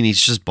 I mean,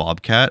 he's just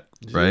Bobcat,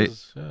 right?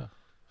 He's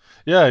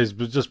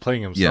just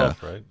playing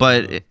himself, right?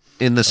 But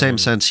in the same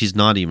sense, he's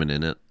not even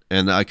in it,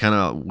 and I kind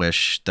of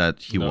wish that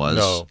he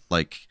was.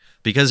 Like,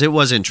 because it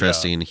was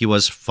interesting. He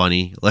was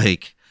funny.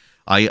 Like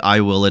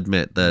I will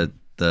admit that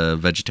the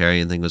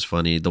vegetarian thing was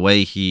funny. The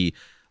way he's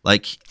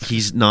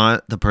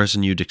not the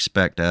person you'd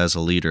expect as a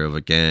leader of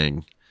a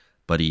gang,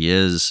 but he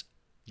is.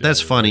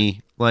 That's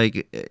funny,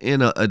 like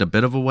in a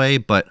bit of a way,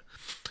 but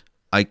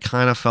I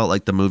kind of felt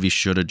like the movie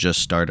should have just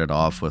started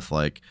off with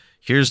like,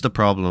 here's the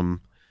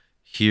problem,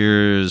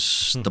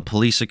 here's the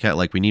police account,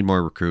 like we need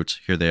more recruits,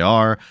 here they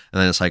are,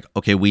 and then it's like,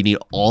 okay, we need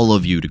all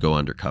of you to go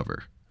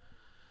undercover.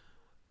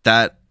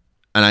 That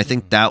And I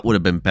think that would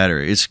have been better.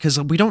 It's because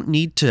we don't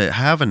need to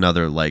have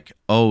another, like,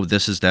 oh,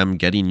 this is them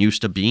getting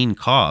used to being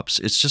cops.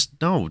 It's just,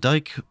 no,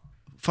 like,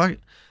 fuck.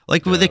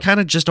 Like, they kind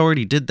of just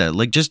already did that.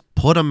 Like, just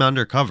put them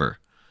undercover.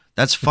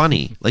 That's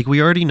funny. Like, we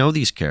already know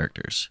these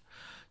characters.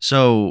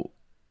 So,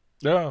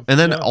 and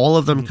then all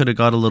of them could have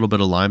got a little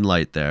bit of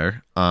limelight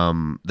there.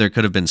 There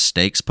could have been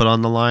stakes put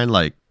on the line.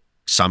 Like,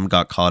 some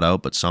got caught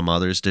out, but some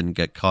others didn't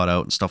get caught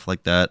out and stuff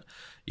like that.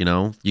 You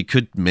know, you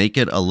could make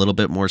it a little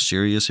bit more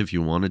serious if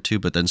you wanted to,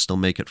 but then still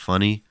make it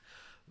funny.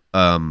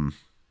 I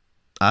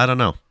don't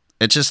know.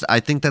 It's just, I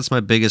think that's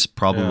my biggest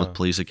problem with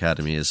Police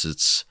Academy is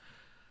it's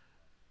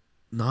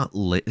not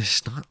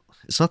it's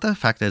not the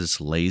fact that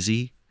it's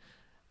lazy.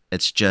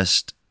 It's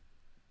just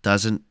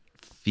doesn't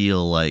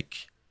feel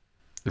like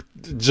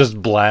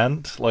just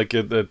bland. Like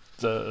it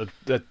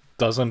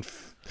doesn't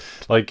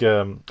like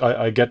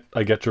I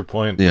get your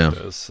point with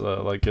this.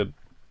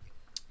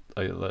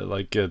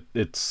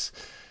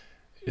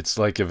 It's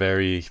like a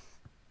very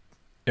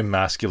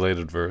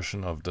emasculated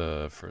version of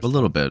the first. A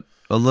little bit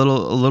of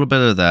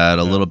that.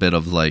 A little bit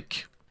of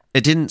like,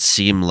 it didn't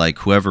seem like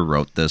whoever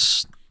wrote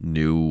this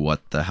knew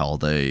what the hell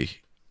they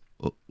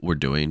were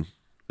doing.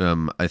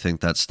 I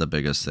think that's the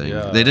biggest thing.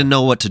 Yeah. They didn't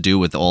know what to do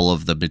with all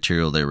of the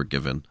material they were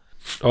given.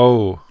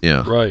 Oh,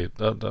 yeah, right.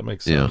 That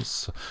makes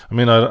sense. Yeah. I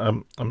mean,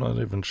 I'm not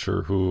even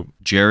sure who.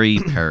 Jerry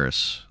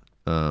Paris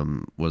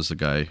was the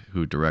guy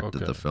who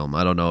directed the film.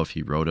 I don't know if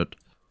he wrote it,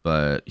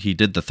 but he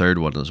did the third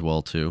one as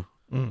well too.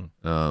 And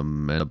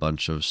a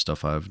bunch of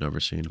stuff I've never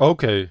seen.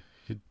 Okay,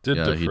 he did.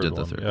 Yeah, he did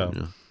the third one.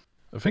 Yeah.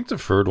 I think the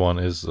third one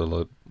is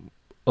a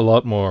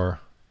lot more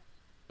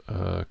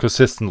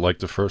consistent, like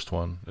the first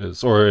one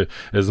is, or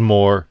is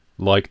more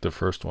like the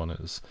first one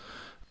is.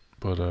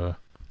 But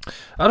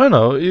I don't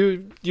know.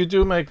 You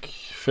do make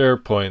fair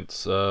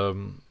points.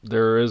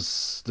 There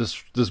is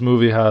this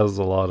movie has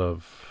a lot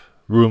of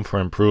room for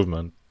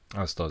improvement,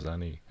 as does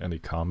any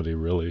comedy,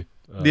 really.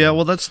 Yeah,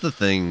 well, that's the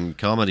thing.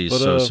 Comedy is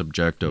so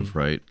subjective,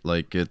 right?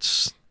 Like,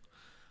 it's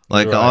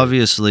like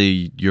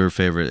obviously your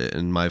favorite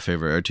and my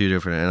favorite are two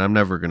different, and I'm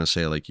never gonna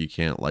say like you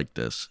can't like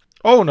this.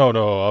 Oh no,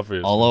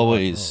 obviously. I'll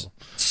always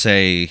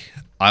say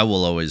I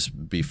will always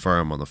be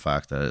firm on the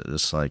fact that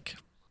it's like,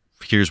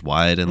 here's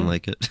why I didn't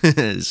like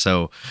it.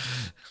 So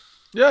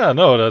yeah,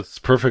 no, that's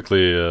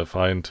perfectly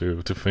fine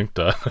to think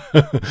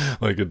that.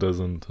 Like, it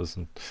doesn't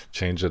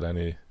change it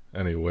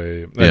any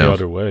way,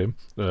 other way.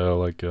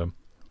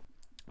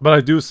 But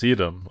I do see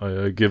them.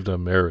 I give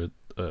them merit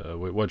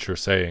with what you're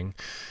saying.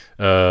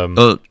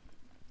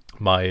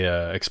 My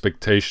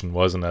expectation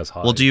wasn't as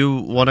high. Well, do you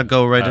want to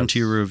go right into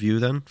your review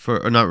then?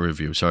 Or not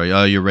review, sorry.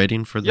 Your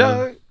rating for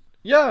the...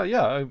 Yeah,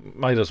 I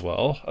might as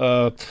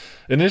well.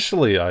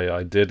 Initially,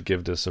 I did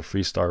give this a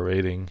 3-star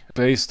rating.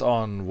 Based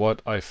on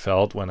what I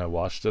felt when I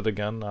watched it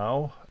again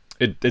now,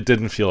 it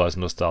didn't feel as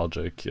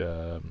nostalgic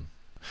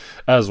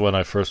as when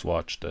I first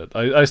watched it.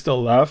 I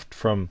still laughed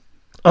from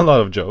a lot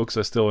of jokes.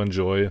 I still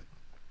enjoy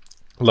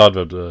a lot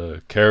of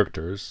the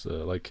characters.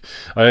 Like,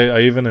 I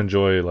even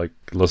enjoy, like,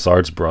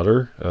 Lazard's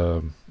brother.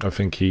 I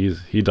think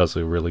he does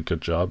a really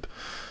good job.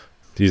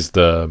 He's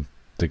the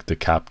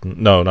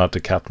captain. No, not the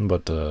captain,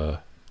 but the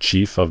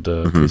chief of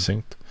the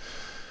precinct.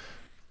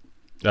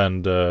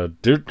 And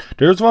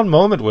there's one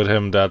moment with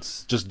him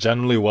that's just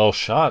generally well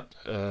shot.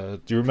 Do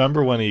you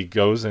remember when he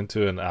goes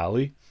into an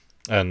alley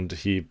and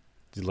he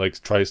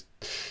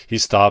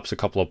stops a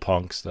couple of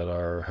punks that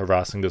are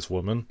harassing this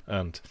woman,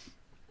 and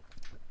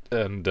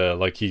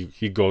like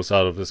he goes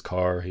out of his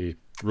car, he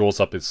rolls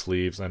up his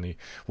sleeves and he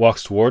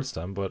walks towards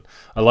them. But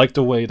I like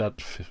the way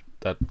that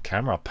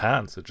camera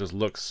pans. It just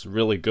looks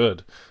really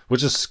good,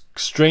 which is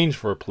strange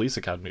for a Police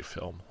Academy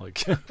film.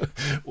 Like,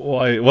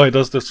 why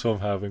does this film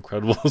have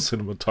incredible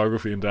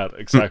cinematography in that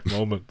exact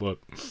moment, but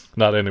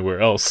not anywhere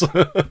else?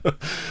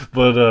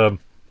 But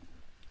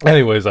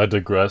anyways, I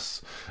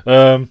digress.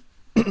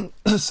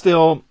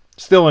 Still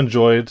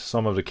enjoyed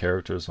some of the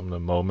characters, some of the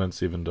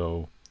moments, even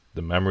though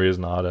the memory is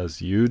not as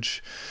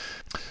huge.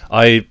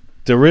 The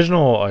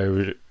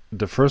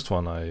first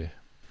one, I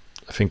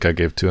think I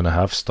gave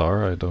 2.5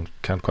 star.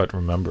 Can't quite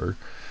remember.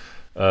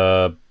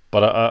 But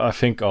I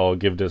think I'll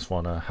give this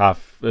one a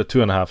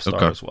 2.5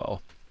 star as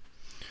well.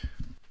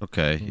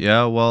 Okay.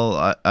 Yeah,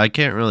 well, I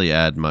can't really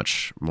add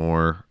much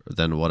more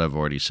than what I've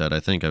already said. I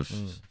think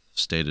I've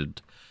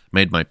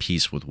made my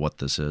peace with what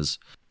this is.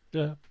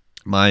 Yeah.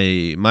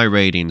 My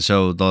rating,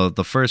 so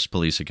the first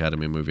Police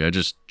Academy movie, I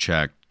just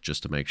checked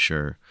just to make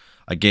sure.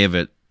 I gave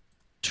it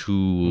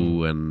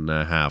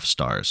 2.5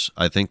 stars.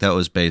 I think that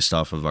was based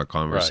off of our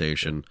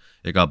conversation. Right.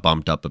 It got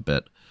bumped up a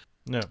bit.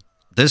 Yeah.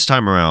 This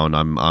time around,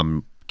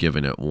 I'm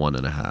giving it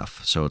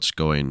 1.5. So it's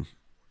going,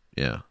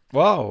 yeah.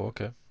 Wow.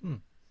 Okay.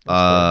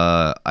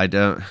 I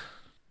don't.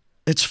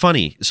 It's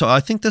funny. So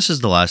I think this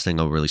is the last thing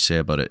I'll really say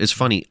about it. It's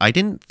funny. I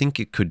didn't think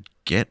it could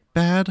get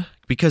bad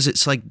because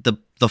it's like the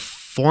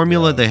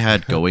formula they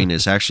had going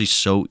is actually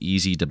so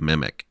easy to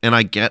mimic, and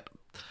I get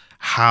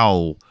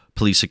how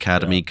Police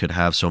Academy could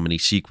have so many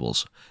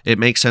sequels. It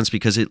makes sense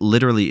because it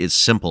literally is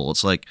simple.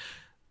 It's like,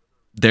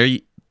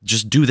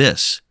 just do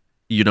this.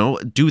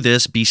 do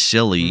this, be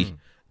silly,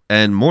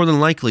 and more than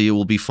likely it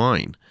will be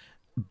fine.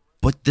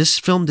 But this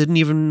film didn't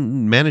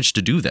even manage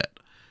to do that.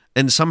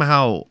 And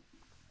somehow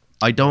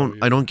I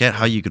don't get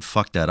how you could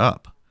fuck that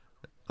up.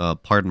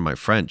 Pardon my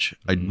French.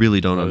 I really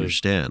don't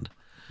understand.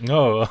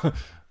 No,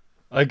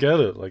 I get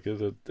it. Like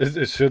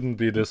it shouldn't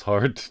be this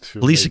hard to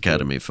Police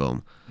Academy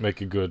film.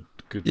 Make a good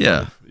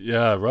Yeah.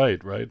 Yeah,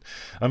 right.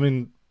 I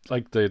mean,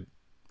 like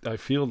I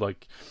feel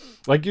like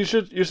you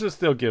should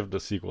still give the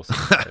sequel some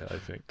try, I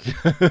think.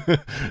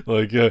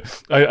 Like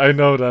I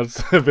know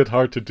that's a bit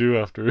hard to do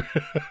after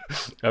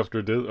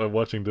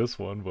watching this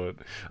one, but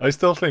I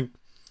still think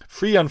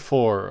 3 and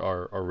 4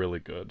 are really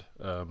good.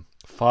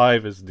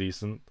 5 is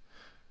decent.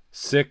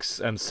 6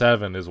 and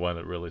 7 is when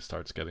it really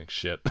starts getting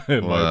shit.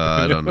 Well,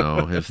 I don't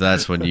know if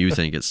that's when you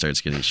think it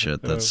starts getting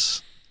shit.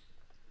 That's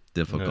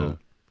difficult.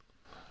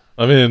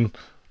 Yeah.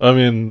 I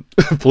mean,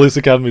 Police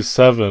Academy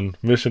 7,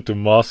 Mission to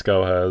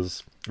Moscow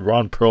has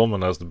Ron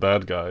Perlman as the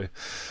bad guy,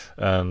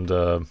 and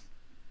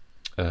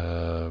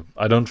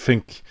I don't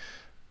think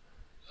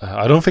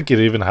it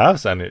even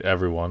has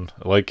everyone.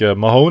 Like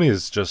Mahoney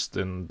is just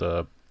in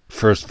the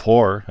first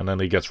 4, and then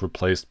he gets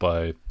replaced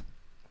by.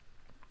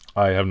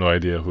 I have no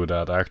idea who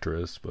that actor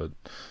is, but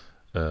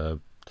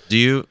do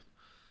you?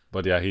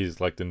 But yeah,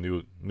 he's like the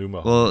new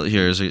Mahoney. Well,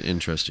 here's an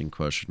interesting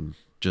question.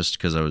 Just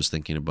because I was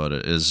thinking about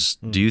it,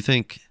 do you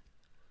think?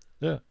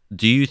 Yeah.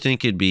 Do you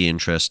think it'd be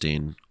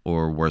interesting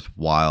or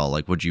worthwhile?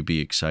 Like, would you be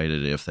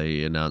excited if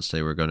they announced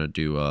they were going to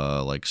do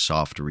a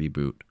soft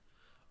reboot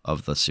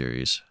of the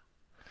series?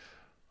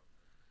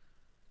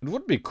 It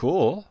would be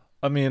cool.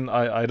 I mean,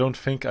 I don't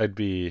think I'd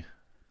be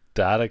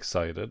that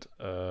excited.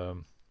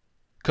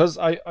 Because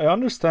I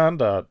understand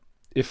that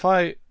if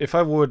I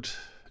would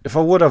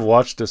have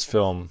watched this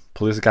film,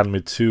 Police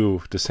Academy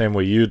 2, the same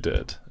way you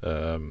did,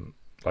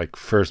 like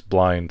first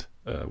blind,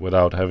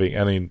 without having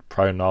any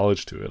prior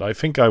knowledge to it, I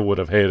think I would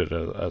have hated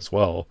it as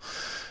well.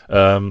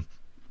 But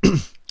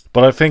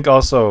I think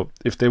also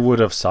if they would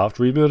have soft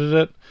rebooted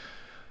it,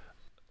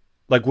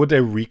 like would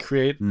they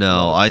recreate?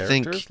 No, I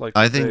think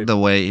the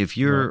way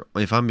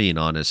if I'm being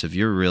honest, if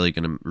you're really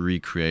gonna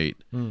recreate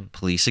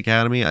Police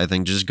Academy, I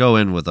think just go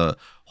in with a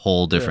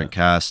whole different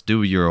cast,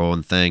 do your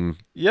own thing.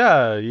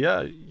 Yeah,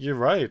 you're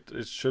right.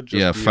 It should just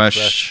be a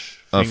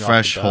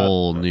fresh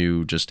whole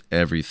new just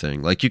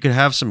everything. Like you could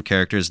have some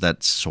characters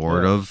that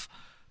sort of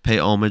pay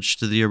homage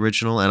to the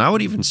original, and I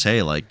would even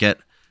say get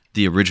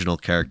the original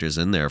characters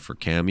in there for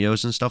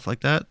cameos and stuff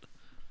like that.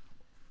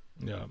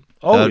 Yeah.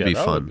 That'd be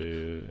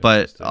fun.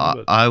 But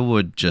I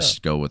would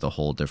just go with a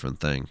whole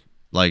different thing.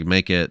 Like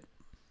make it,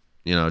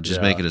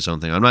 make it its own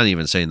thing. I'm not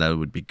even saying that it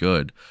would be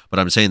good, but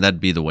I'm saying that'd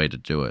be the way to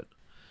do it.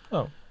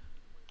 Oh.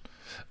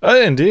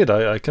 Indeed,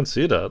 I can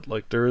see that.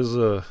 Like there's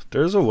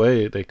a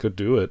way they could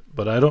do it,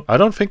 but I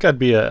don't think I'd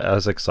be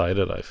as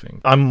excited. I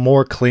think I'm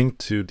more clinged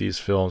to these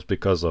films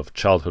because of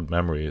childhood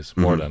memories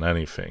more than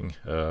anything.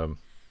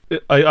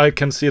 I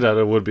can see that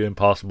it would be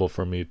impossible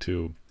for me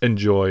to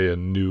enjoy a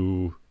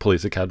new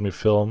Police Academy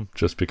film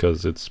just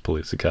because it's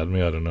Police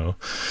Academy. I don't know,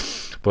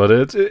 but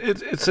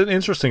it's an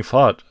interesting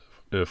thought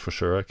for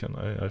sure.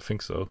 I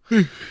think so.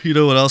 You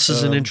know what else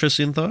is an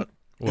interesting thought?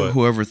 What?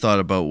 Whoever thought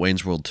about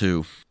Wayne's World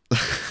 2.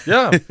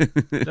 Yeah,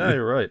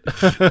 you're right.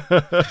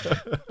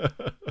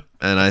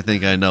 And I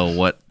think I know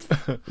what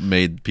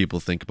made people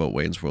think about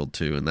Wayne's World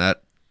 2, and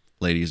that,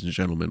 ladies and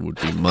gentlemen,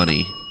 would be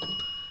money.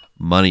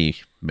 Money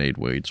made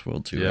Wayne's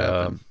World 2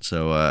 happen.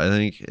 So I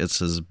think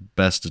it's as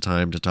best a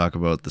time to talk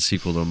about the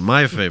sequel to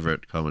my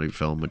favorite comedy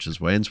film, which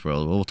is Wayne's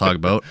World. We'll talk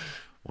about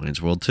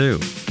Wayne's World 2.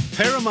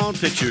 Paramount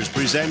Pictures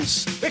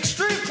presents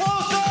Extreme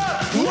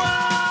Closer!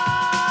 Wow!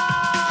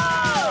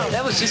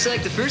 That was just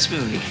like the first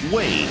movie.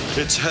 Wayne.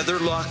 It's Heather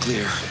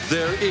Locklear.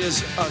 There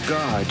is a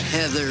God.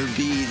 Heather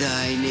be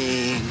thy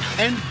name.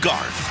 And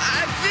Garth.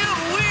 I feel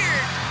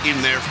weird.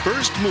 In their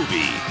first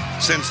movie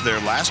since their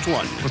last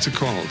one. What's it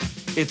called?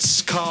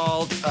 It's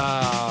called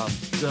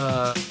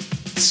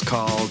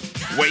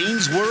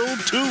Wayne's World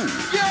 2.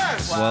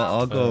 Yes! Well,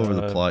 I'll go over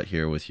the plot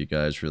here with you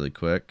guys really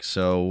quick.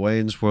 So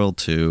Wayne's World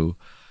 2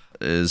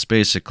 is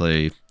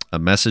basically a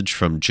message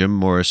from Jim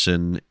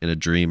Morrison in a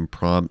dream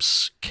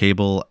prompts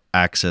cable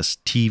access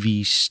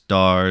TV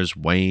stars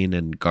Wayne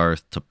and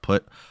Garth to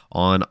put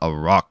on a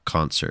rock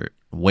concert,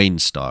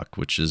 Waynestock,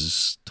 which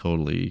is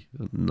totally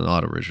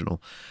not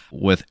original,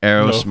 with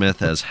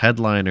Aerosmith as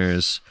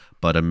headliners.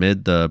 But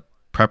amid the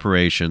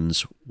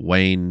preparations,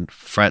 Wayne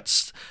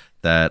frets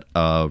that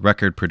a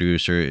record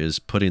producer is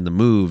putting the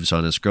moves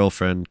on his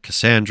girlfriend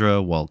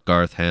Cassandra, while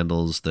Garth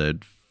handles the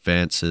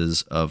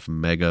advances of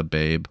mega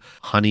babe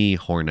Honey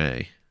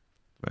Hornet.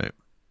 Right.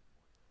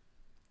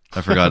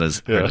 I forgot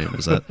her name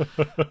was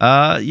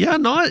that. Yeah,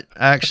 not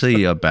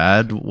actually a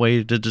bad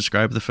way to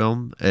describe the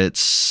film.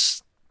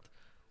 It's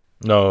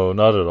no,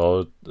 not at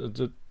all.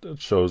 It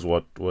shows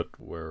what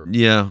we're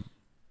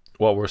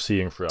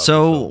seeing throughout.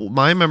 So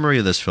my memory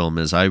of this film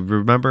is I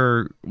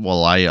remember.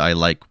 Well, I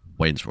like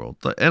Wayne's World,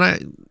 and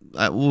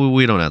I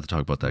we don't have to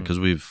talk about that because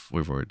we've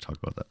already talked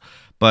about that.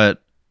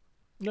 But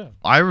Yeah.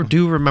 I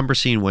do remember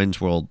seeing Wayne's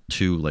World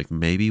 2 like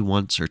maybe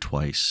once or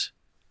twice.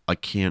 I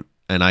can't,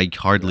 and I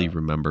hardly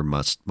remember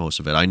most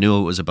of it. I knew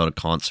it was about a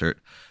concert.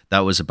 That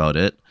was about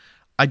it.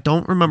 I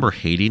don't remember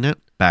hating it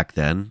back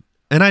then,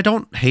 and I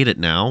don't hate it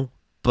now,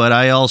 but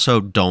I also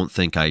don't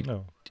think I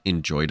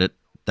enjoyed it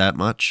that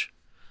much.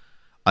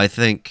 I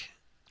think...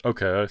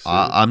 Okay, I see.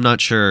 I'm not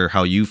sure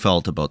how you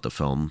felt about the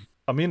film.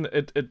 I mean,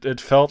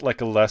 it felt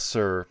like a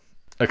lesser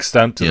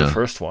extent to the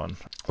first one.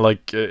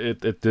 Like,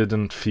 it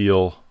didn't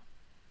feel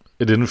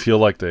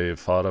like they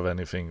thought of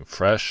anything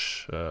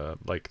fresh.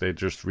 Like they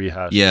just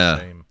rehashed the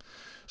same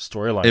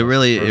storyline. It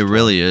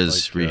really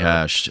is like,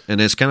 rehashed, and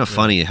it's kind of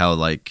funny how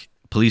like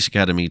Police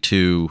Academy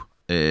 2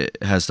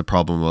 has the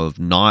problem of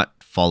not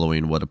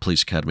following what a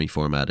Police Academy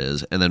format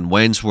is, and then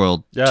Wayne's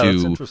World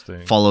 2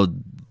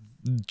 followed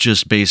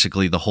just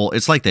basically the whole.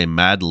 It's like they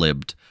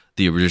mad-libbed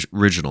the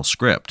original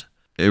script.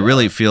 It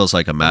really feels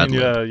like a mad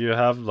lib. Yeah, you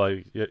have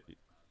like.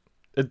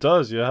 It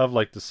does. You have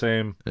like the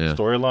same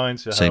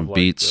storylines. You same have, like,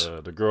 beats.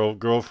 The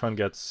girlfriend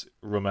gets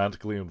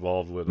romantically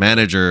involved with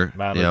manager.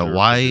 Yeah,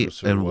 why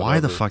and why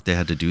the fuck they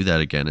had to do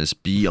that again is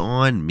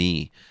beyond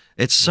me.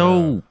 It's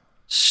so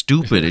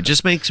stupid. It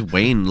just makes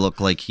Wayne look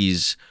like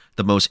he's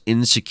the most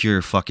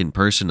insecure fucking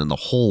person in the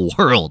whole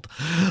world.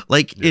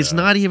 Like it's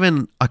not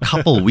even a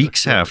couple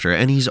weeks after,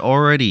 and he's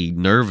already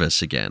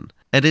nervous again.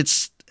 And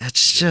it's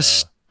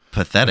just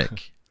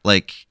pathetic.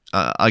 Like.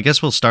 I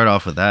guess we'll start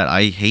off with that.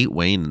 I hate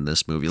Wayne in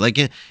this movie. Like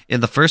in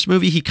the first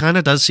movie, he kind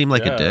of does seem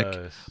like a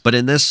dick, but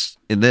in this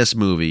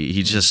movie,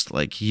 he just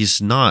like he's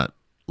not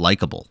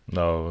likable.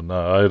 No,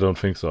 I don't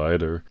think so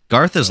either.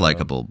 Garth is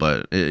likable,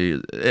 but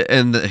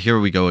and here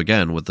we go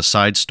again with the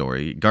side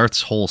story.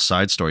 Garth's whole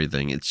side story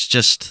thing. It's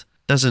just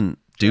doesn't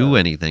do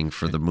anything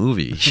for the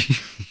movie.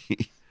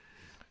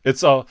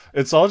 It's all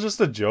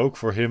just a joke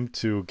for him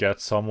to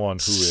get someone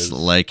who is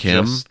like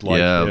him.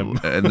 Him.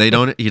 And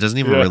he doesn't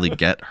even really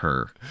get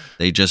her.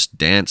 They just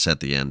dance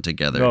at the end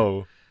together.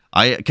 No.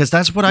 Because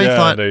that's what I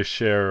thought. They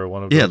share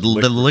one of the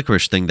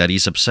licorice thing that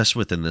he's obsessed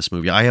with in this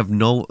movie.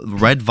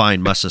 Red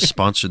Vine must have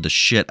sponsored the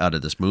shit out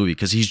of this movie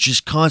because he's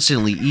just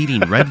constantly eating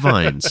red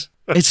vines.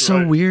 It's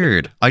so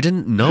weird. I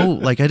didn't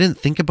know, I didn't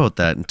think about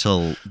that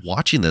until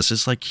watching this.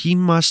 It's like he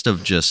must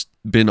have just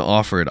been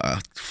offered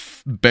a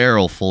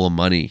barrel full of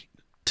money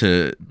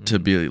to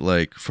be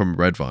like from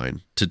Red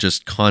Vine to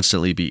just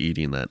constantly be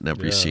eating that in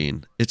every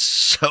scene. It's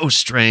so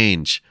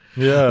strange.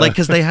 Yeah. Like,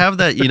 because they have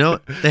that,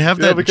 they have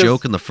that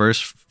joke in the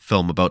first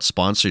film about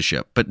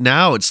sponsorship, but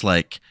now it's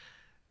like,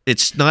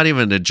 it's not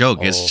even a joke.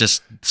 It's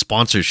just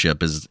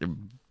sponsorship is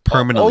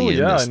permanently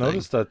in this thing. I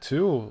noticed that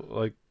too.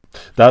 Like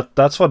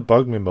that's what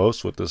bugged me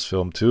most with this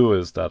film too,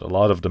 is that a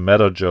lot of the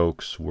meta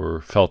jokes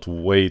felt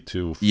way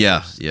too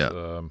forced.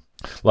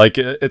 Like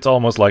it's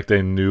almost like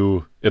they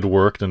knew it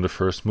worked in the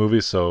first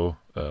movie, so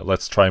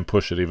let's try and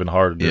push it even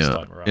harder this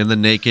time around. And the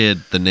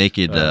naked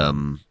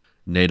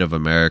Native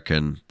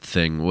American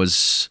thing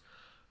was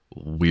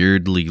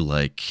weirdly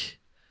like,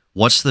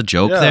 what's the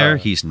joke there?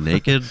 He's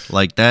naked,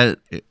 like that.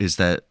 Is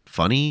that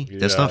funny?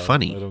 That's not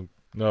funny. I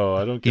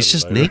don't. He's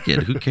just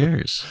naked. Who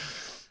cares?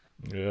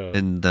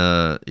 And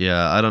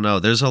I don't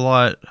know. There's a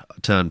lot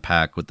to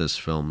unpack with this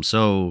film.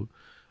 So,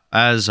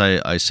 as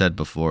I said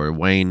before,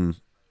 Wayne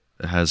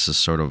has this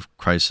sort of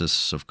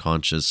crisis of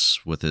conscience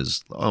with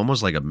his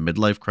almost like a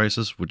midlife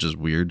crisis, which is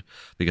weird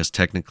because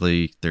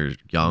technically they're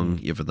young,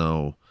 even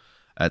though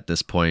at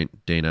this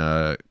point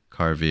Dana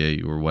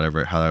Carvey or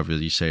whatever, however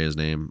you say his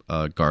name,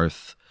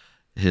 Garth,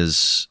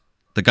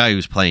 the guy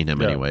who's playing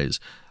him anyways,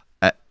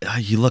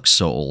 he looks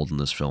so old in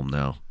this film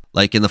now.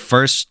 Like in the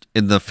first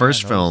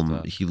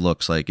film, he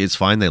looks like it's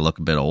fine. They look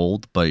a bit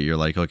old, but you're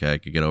like, okay, I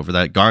could get over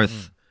that.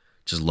 Garth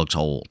just looks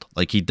old.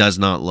 Like he does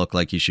not look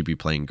like he should be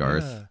playing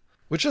Garth. Yeah.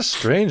 Which is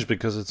strange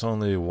because it's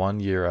only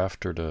 1 year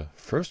after the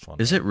first one.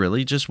 Is it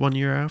really just 1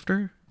 year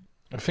after?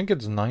 I think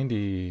it's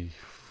 90.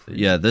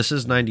 Yeah, this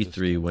is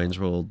 93. Wayne's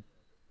World.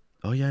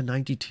 Oh yeah,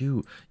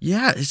 92.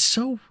 Yeah, it's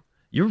so.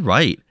 You're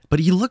right,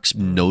 but he looks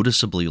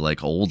noticeably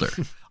like older.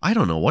 I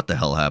don't know what the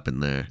hell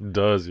happened there. It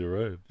does,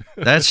 you're right.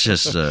 That's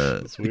just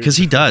because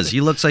he does.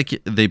 He looks like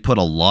they put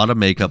a lot of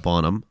makeup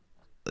on him.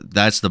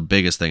 That's the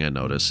biggest thing I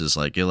notice is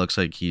like it looks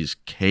like he's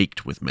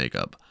caked with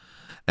makeup.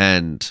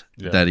 And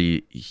that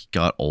he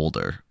got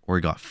older or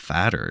he got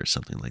fatter or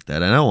something like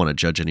that. And I don't want to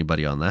judge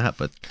anybody on that,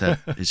 but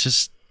it's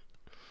just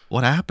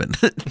what happened.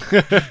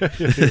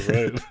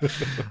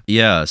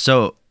 Yeah,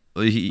 so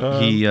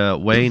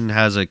Wayne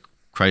has a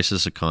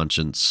crisis of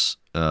conscience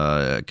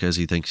because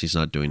he thinks he's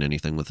not doing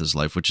anything with his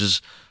life, which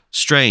is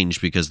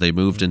strange because they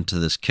moved into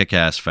this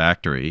kick-ass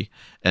factory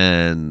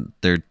and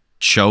their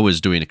show is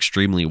doing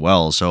extremely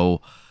well.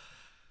 So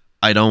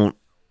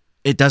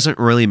it doesn't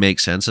really make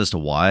sense as to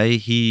why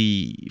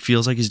he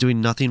feels like he's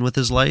doing nothing with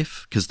his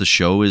life because the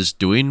show is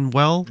doing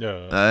well.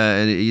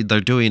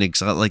 They're doing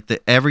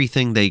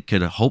everything they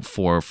could hope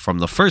for from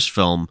the first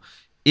film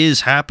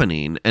is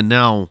happening, and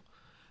now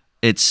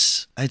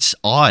it's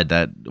odd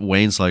that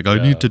Wayne's like,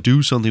 I need to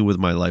do something with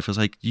my life. It's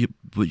like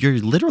you're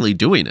literally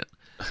doing it.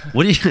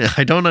 What do you?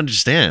 I don't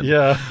understand.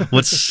 Yeah.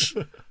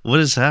 what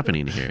is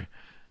happening here?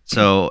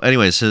 So,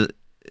 anyways,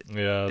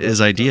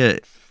 his idea,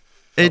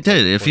 it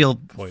did. It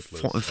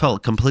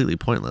felt completely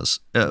pointless.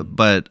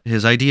 But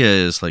his idea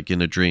is like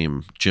in a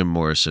dream, Jim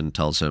Morrison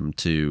tells him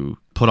to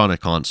put on a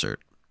concert,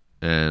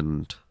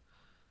 and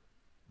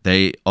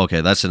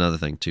that's another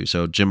thing too.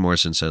 So Jim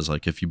Morrison says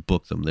like, if you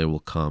book them, they will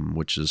come,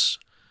 which is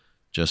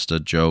just a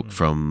joke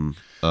from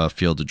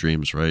Field of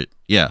Dreams, right?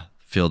 Yeah,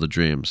 Field of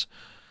Dreams.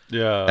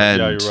 Yeah,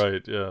 and you're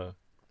right. Yeah.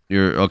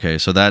 You're okay,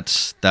 so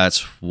that's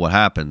what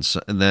happens,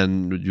 and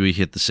then we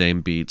hit the same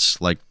beats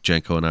like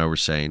Jenko and I were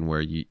saying,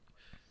 where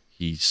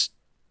he's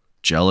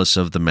jealous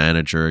of the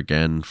manager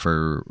again.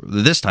 For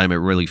this time, it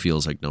really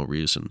feels like no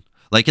reason.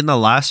 Like in the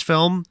last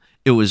film,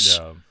 it was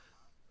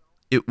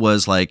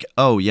like,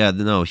 oh yeah,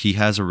 no, he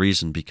has a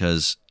reason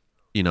because,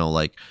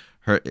 like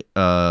her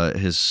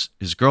his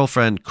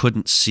girlfriend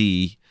couldn't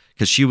see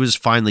because she was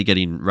finally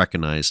getting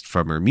recognized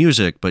from her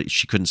music, but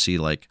she couldn't see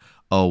like,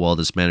 oh, well,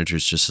 this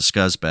manager's just a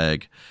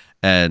scuzzbag.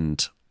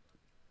 And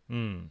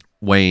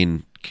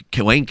Wayne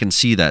can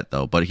see that,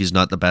 though, but he's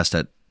not the best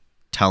at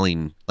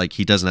telling, like,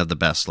 he doesn't have the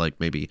best, like,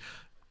 maybe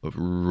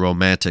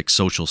romantic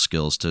social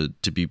skills to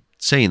be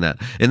saying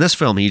that. In this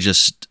film, he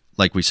just,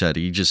 like we said,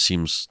 he just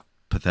seems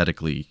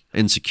pathetically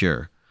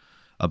insecure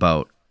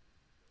about,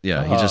 he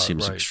just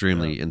seems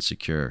extremely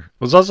insecure.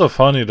 What's also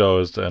funny, though,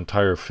 is the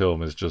entire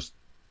film is just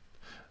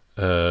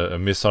a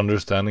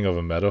misunderstanding of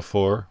a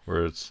metaphor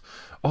where it's,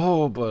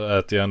 but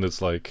at the end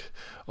it's like,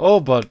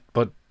 but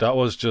that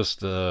was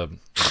just a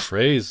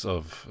phrase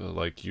of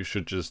like, you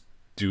should just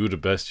do the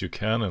best you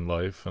can in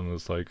life, and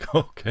it's like,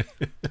 okay,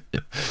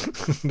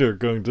 they're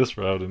going this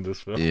route in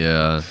this film.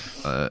 Yeah,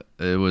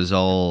 it was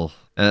all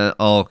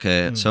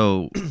okay.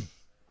 So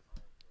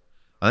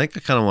I think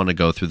I kind of want to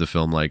go through the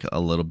film like a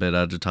little bit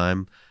at a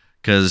time,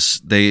 because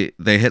they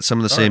hit some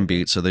of the same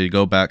beats. So they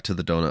go back to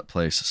the donut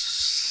place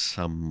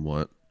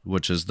somewhat,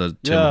 which is the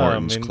Tim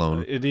Hortons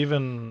clone.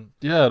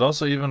 It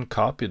also even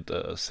copied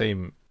the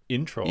same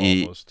intro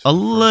almost. A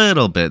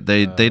little bit.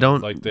 They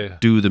don't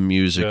do the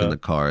music in the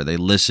car. They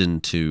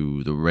listen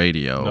to the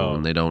radio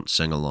and they don't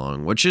sing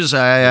along, which is,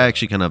 I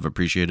actually kind of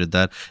appreciated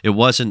that. It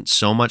wasn't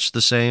so much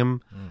the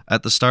same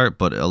at the start,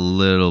 but a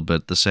little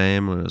bit the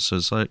same. So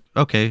it's like,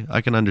 okay,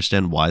 I can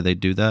understand why they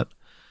do that.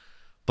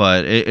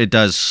 But it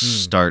does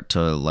start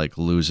to like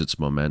lose its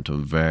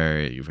momentum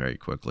very, very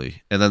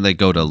quickly. And then they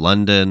go to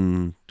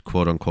London,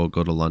 quote unquote,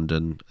 go to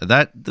London.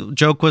 That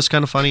joke was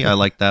kind of funny. I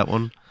like that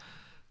one.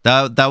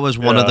 That was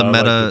one of the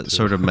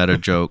meta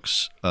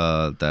jokes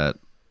that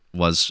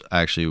was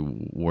actually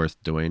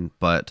worth doing.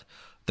 But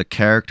the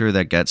character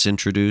that gets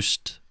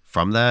introduced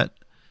from that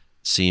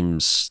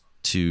seems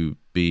to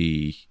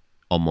be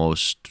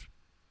almost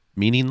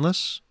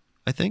meaningless,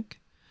 I think.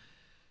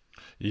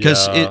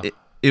 Because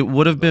it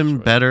would have been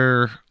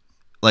better,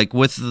 like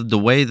with the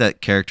way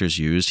that character's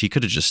used, he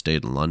could have just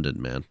stayed in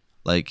London, man.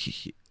 Like,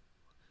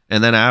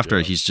 and then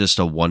after, he's just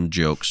a one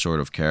joke sort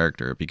of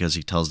character because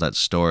he tells that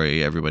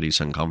story, everybody's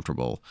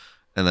uncomfortable,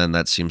 and then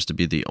that seems to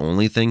be the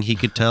only thing he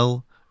could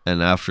tell.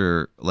 And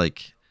after,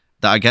 like,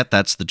 I get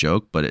that's the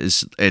joke, but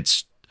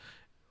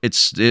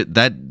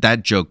that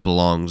joke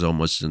belongs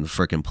almost in the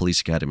freaking Police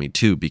Academy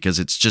too, because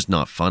it's just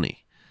not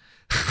funny.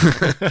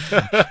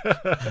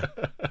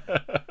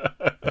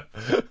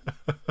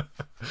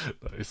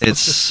 Nice.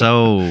 It's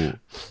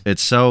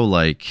so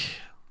like,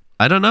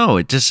 I don't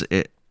know.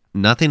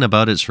 Nothing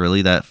about it's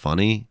really that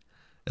funny.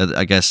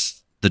 I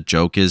guess the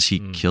joke is he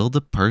killed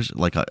a person,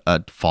 like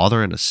a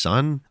father and a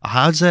son.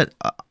 How's that?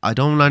 I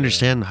don't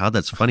understand how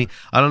that's funny.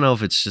 I don't know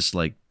if it's just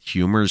like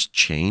humor's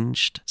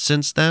changed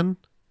since then.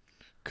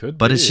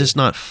 But it's just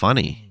not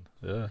funny.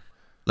 Yeah.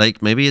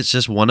 Like maybe it's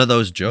just one of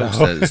those jokes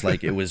that is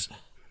like, it was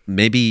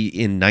maybe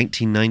in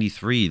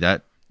 1993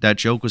 that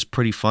joke was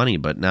pretty funny,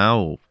 but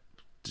now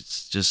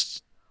it's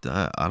just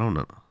I don't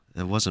know.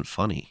 It wasn't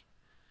funny.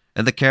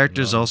 And the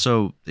characters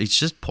also, it's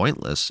just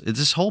pointless.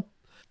 This whole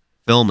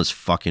film is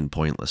fucking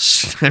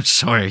pointless. I'm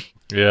sorry.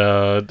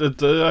 Yeah,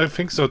 I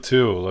think so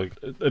too. Like,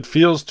 it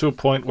feels to a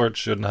point where it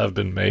shouldn't have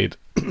been made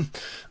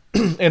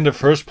in the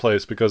first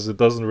place, because it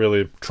doesn't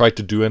really try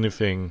to do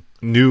anything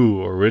new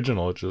or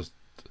original. It just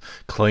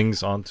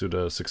clings onto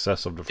the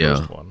success of the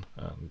first one.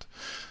 And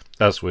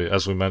as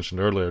we mentioned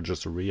earlier,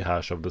 just a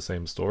rehash of the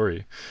same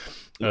story.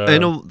 I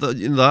know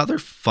the other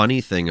funny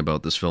thing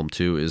about this film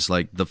too is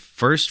like the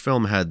first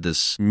film had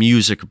this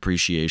music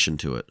appreciation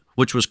to it,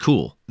 which was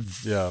cool.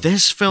 Yeah.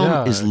 This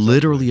film is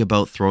literally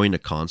about throwing a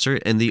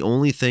concert, and the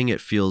only thing it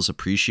feels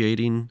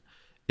appreciating,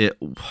 it's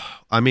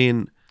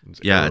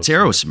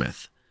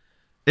Aerosmith.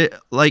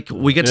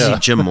 We get to see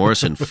Jim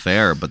Morrison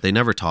fair, but they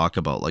never talk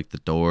about like the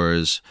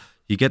Doors.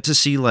 You get to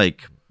see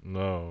like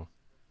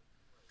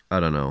I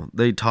don't know.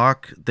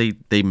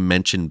 They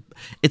mention,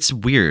 it's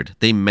weird.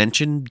 They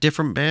mention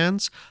different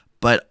bands,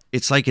 but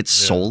it's like it's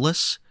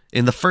soulless.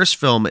 In the first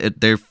film,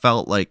 they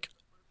felt like,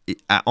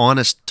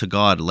 honest to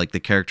God, like the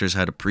characters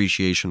had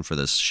appreciation for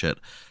this shit.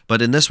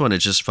 But in this one, it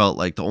just felt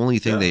like the only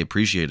thing they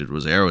appreciated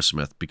was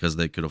Aerosmith because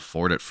they could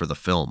afford it for the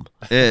film.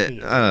 I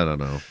don't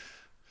know.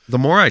 The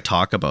more I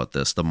talk about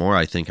this, the more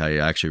I think I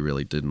actually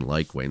really didn't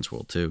like Wayne's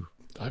World 2.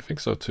 I think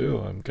so too.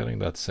 I'm getting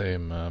that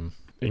same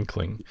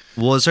inkling.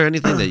 Well, is there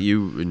anything that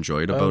you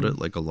enjoyed about it,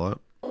 like a lot?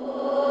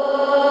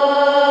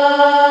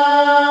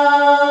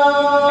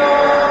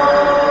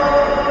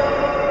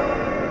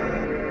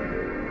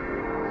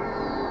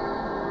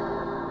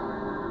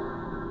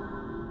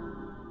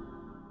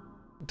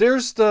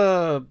 There's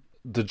the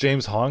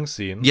James Hong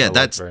scene. Yeah, I like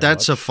that's very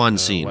a much, fun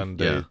scene. When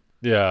they,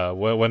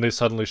 when they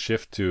suddenly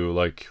shift to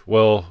like,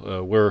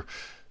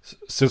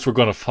 since we're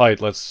gonna fight,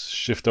 let's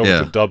shift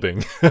over to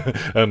dubbing,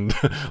 and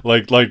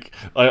like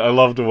I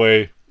love the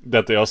way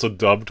that they also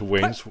dubbed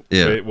Wayne's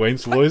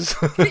voice.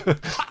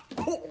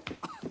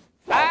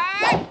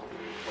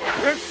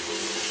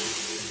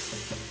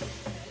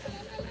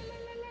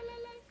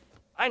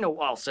 I know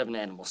all 7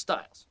 animal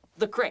styles.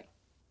 The crane,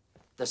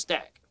 the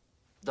stag,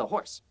 the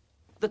horse,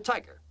 the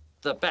tiger,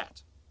 the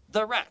bat,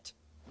 the rat,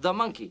 the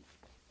monkey,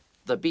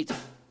 the beetle.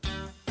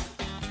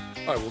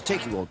 I will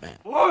take you, old man.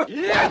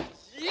 Yeah!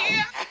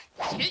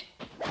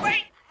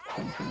 Wait!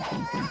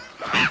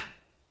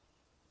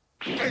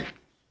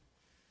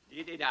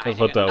 I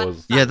thought that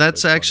was... Yeah,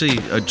 that's actually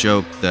a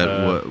joke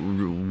that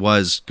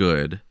was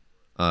good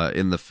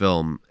in the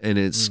film. And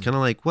it's kind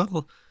of like,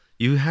 well,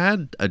 you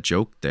had a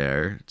joke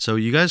there, so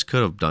you guys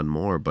could have done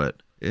more,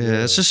 but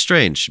it's just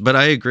strange. But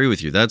I agree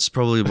with you. That's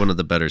probably one of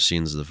the better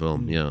scenes of the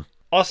film, yeah.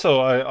 Also,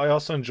 I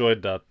also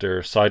enjoyed that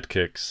their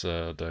sidekicks,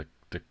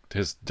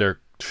 their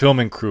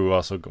filming crew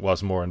also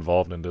was more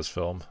involved in this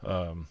film.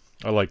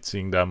 I liked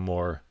seeing them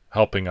more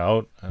helping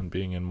out and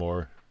being in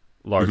more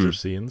larger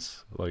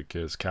scenes, like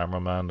his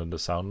cameraman and the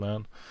sound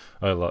man.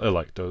 I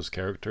like those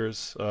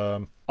characters.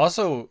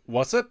 Also,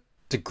 was it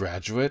The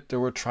Graduate they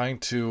were trying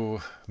to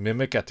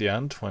mimic at the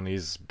end when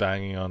he's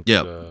banging on?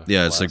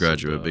 It's The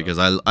Graduate, because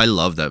I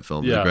love that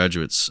film. Yeah. The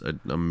Graduate's an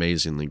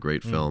amazingly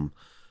great film.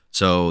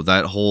 So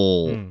that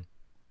whole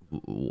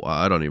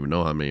I don't even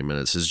know how many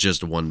minutes is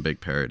just one big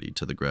parody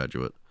to The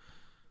Graduate.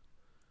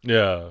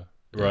 Yeah,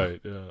 right.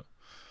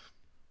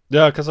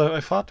 Yeah, because I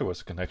thought there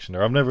was a connection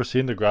there. I've never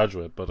seen The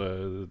Graduate, but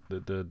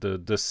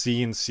the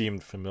scene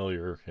seemed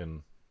familiar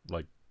in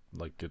like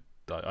it.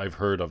 I've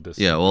heard of this.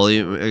 Yeah, well,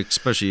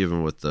 especially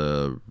even with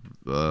the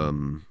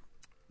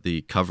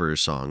cover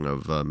song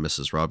of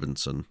Mrs.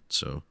 Robinson.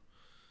 So.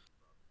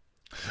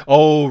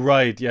 Oh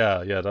right,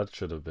 yeah, that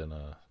should have been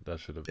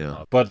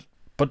But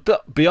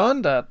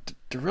beyond that,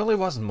 there really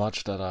wasn't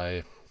much that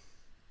I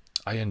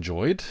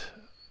enjoyed.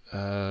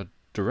 The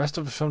rest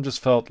of the film just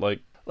felt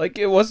like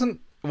it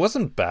wasn't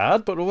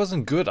bad, but it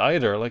wasn't good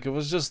either. Like, it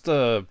was just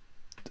a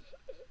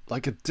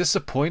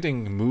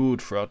disappointing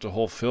mood throughout the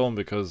whole film,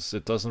 because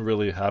it doesn't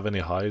really have any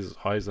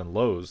highs and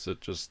lows.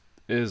 It just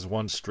is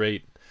one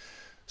straight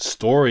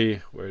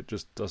story where it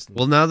just doesn't.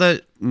 Well, now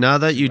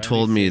that you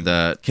told me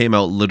that came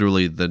out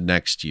literally the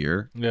next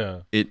year,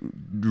 it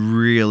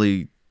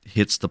really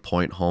hits the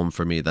point home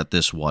for me that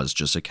this was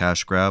just a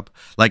cash grab.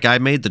 Like, I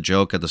made the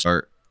joke at the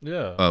start.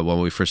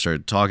 When we first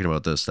started talking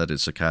about this, that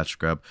it's a cash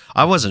grab.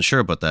 I wasn't sure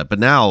about that, but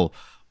now,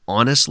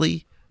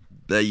 honestly,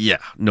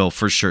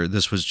 for sure,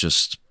 this was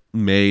just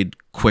made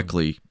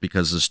quickly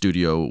because the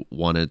studio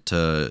wanted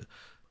to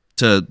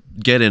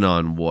get in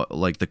on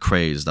the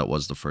craze that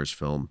was the first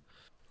film.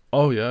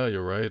 Oh yeah,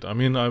 you're right. I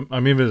mean,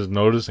 I'm even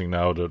noticing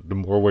now that the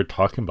more we're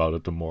talking about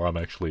it, the more I'm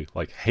actually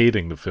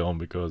hating the film,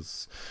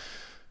 because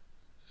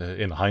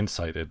in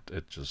hindsight,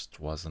 it just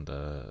wasn't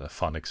a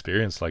fun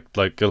experience.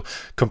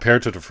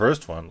 Compared to the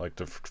first one,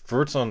 the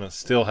first one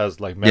still has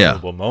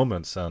memorable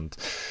moments and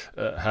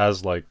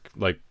has like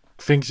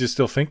things you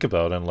still think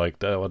about, and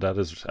that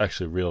is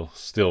actually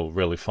still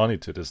really funny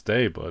to this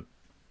day. But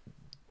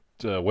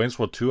Wayne's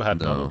World 2 had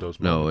none of those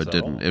moments. No, it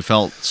didn't. It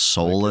felt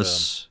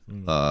soulless,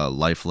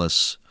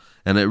 lifeless,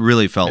 and it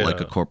really felt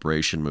like a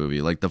corporation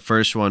movie. Like, the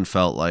first one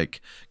felt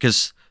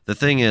because the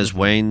thing is,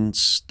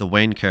 the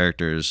Wayne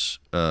characters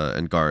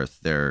and Garth,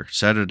 they're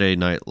Saturday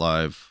Night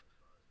Live,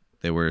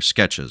 they were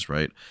sketches,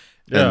 right?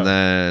 Yeah. And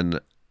then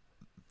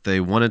they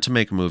wanted to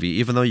make a movie,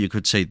 even though you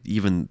could say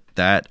even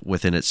that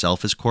within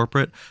itself is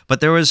corporate. But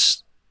there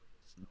was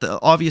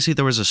obviously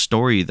there was a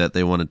story that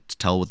they wanted to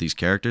tell with these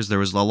characters. There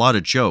was a lot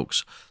of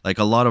jokes,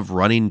 a lot of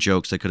running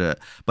jokes that could have.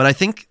 But I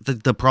think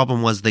the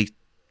problem was they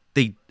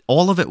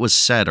all of it was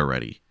said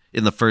already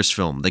in the first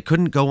film. They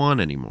couldn't go on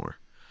anymore,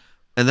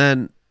 and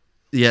then.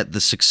 Yet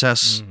the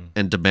success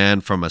and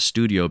demand from a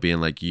studio being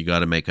like, you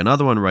got to make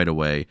another one right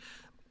away.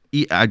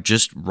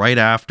 Just right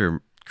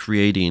after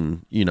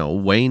creating,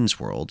 Wayne's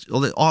World,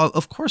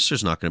 of course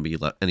there's not going to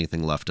be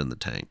anything left in the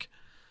tank.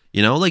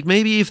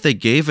 Maybe if they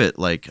gave it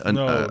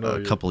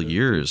a couple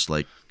years,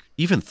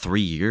 even 3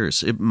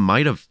 years, it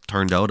might have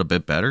turned out a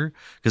bit better,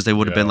 because they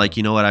would have been like,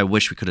 you know what, I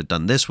wish we could have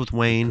done this with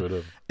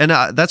Wayne. And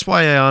that's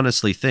why I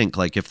honestly think,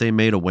 if they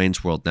made a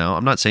Wayne's World now,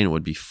 I'm not saying it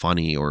would be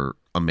funny or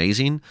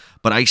amazing,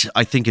 but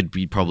I think it'd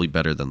be probably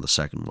better than the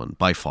second one,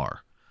 by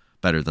far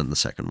better than the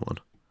second one.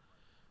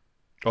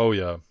 Oh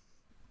yeah,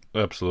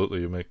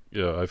 absolutely.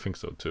 I think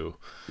so too.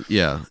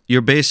 Yeah, you're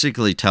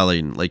basically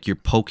telling, you're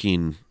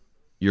poking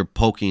you're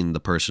poking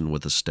the person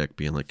with a stick,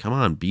 being like, come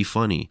on, be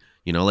funny.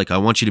 You know, like, I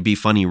want you to be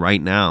funny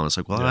right now. It's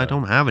like, well, I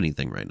don't have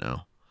anything right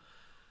now.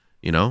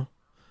 You know?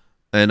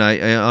 And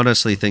I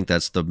honestly think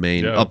that's the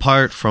main,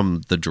 apart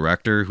from the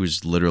director,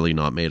 who's literally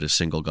not made a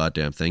single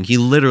goddamn thing. He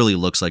literally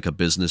looks like a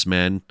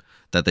businessman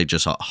that they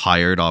just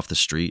hired off the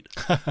street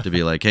to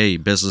be like, hey,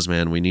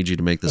 businessman, we need you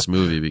to make this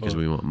movie because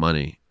we want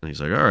money. And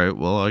he's like, all right,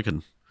 well,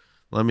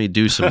 let me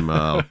do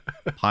some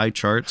pie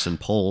charts and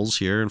polls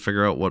here and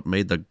figure out what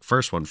made the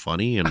first one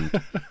funny, and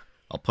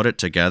I'll put it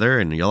together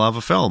and you'll have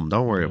a film.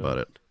 Don't worry about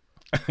it.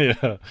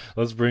 Yeah,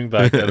 let's bring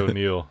back Ed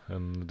O'Neill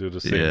and do the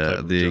same type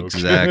of jokes.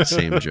 Exact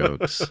same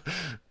jokes.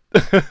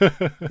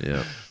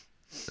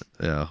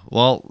 Yeah.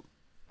 Well,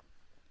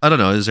 I don't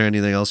know. Is there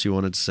anything else you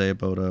wanted to say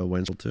about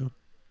Wayne's World 2?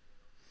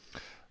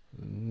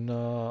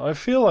 No, I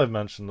feel I've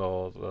mentioned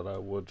all that I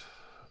would,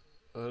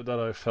 that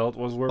I felt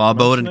was worth Bob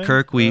mentioning.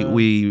 Odenkirk,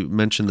 we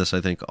mentioned this, I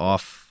think,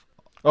 off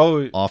the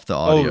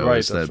audio, right,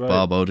 is that right.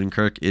 Bob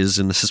Odenkirk is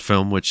in this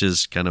film, which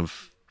is kind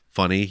of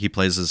funny. He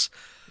plays this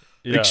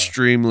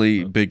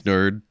extremely big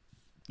nerd.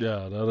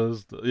 Yeah, that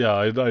is. Yeah,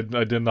 I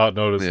did not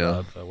notice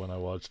that when I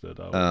watched it.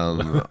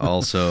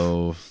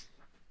 Also,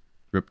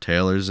 Rip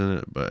Taylor's in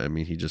it, but I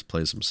mean, he just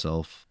plays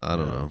himself. I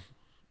don't know.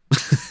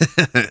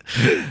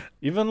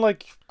 Even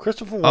like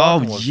Christopher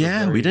Walken. Oh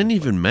yeah, we didn't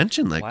even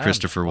mention that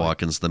Christopher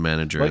Walken's the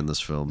manager in this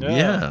film.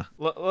 Yeah,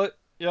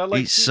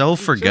 he's so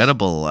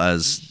forgettable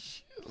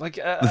as like.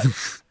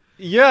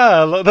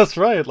 Yeah, that's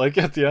right. Like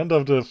at the end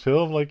of the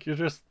film, like you're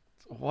just,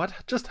 what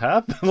just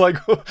happened? Like,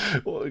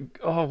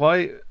 oh,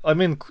 why? I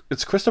mean,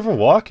 it's Christopher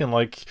Walken.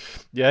 Like,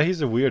 yeah,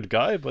 he's a weird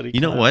guy, but he. You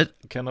know what?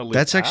 Can at least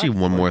That's actually act,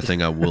 one like... more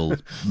thing I will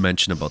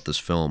mention about this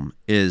film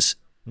is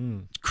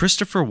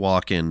Christopher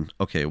Walken.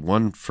 Okay,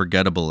 one,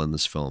 forgettable in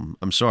this film.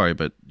 I'm sorry,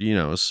 but you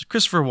know,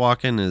 Christopher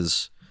Walken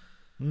is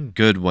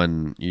good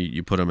when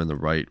you put him in the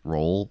right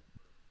role.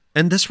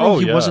 And this role,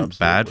 he wasn't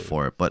bad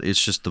for it, but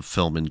it's just the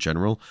film in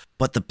general.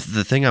 But the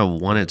thing I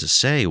wanted to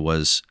say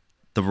was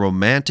the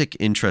romantic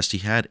interest he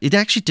had. It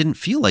actually didn't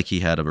feel like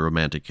he had a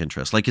romantic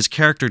interest. Like his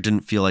character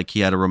didn't feel like he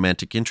had a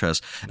romantic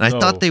interest. And I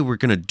thought they were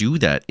going to do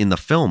that in the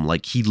film.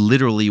 Like he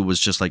literally was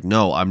just like,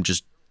 no, I'm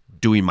just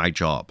doing my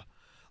job.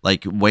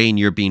 Like, Wayne,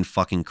 you're being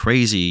fucking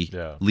crazy.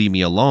 Yeah. Leave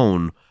me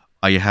alone.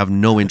 I have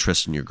no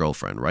interest in your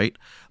girlfriend, right?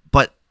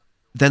 But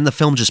then the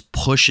film just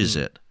pushes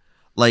it.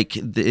 Like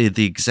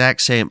the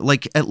exact same,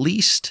 like at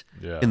least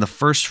in the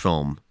first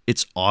film,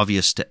 it's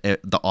obvious to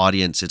the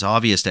audience, it's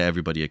obvious to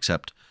everybody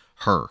except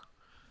her.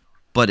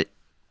 But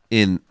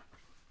in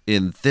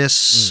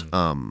this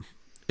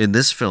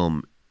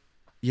film,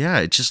 yeah,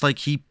 it's just like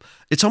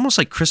it's almost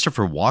like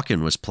Christopher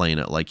Walken was playing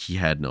it like he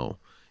had no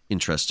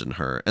interest in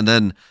her, and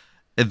then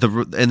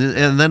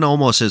and then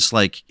almost it's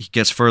like he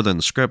gets further in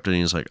the script and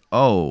he's like,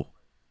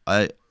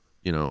 I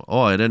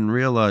didn't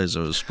realize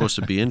I was supposed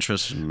to be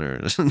interested in her.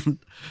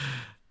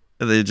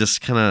 They just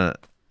kind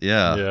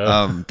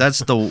of, that's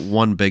the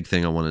one big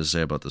thing I wanted to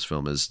say about this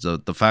film is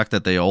the fact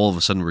that they all of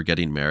a sudden were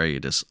getting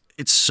married.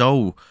 It's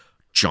so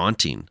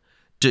jaunting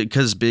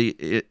because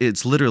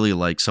it's literally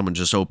like someone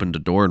just opened a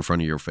door in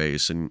front of your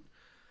face and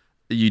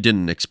you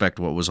didn't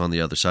expect what was on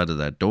the other side of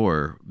that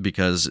door,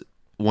 because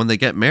when they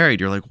get married,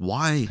 you're like,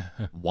 why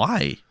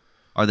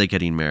are they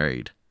getting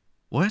married?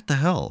 What the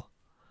hell?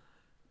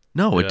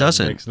 No, it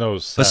doesn't. It makes no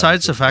sense.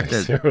 Besides the fact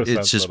that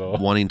it's just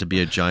wanting to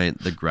be a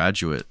giant The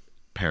Graduate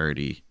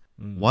parody.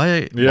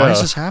 Why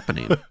is this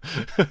happening?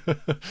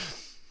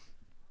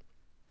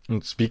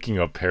 And speaking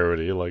of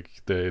parody, like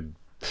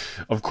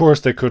of course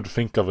they could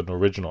think of an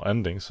original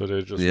ending, so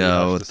they just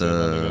rehashed the same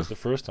ending as the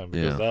first time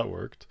because that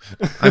worked.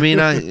 I mean,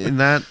 in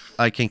that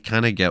I can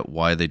kind of get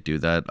why they do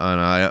that,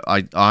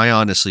 and I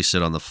honestly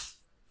sit on the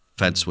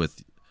fence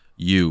with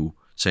you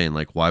saying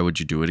like, why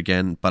would you do it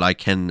again? But I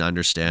can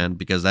understand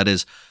because that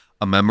is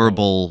a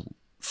memorable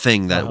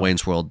thing that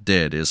Wayne's World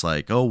did, is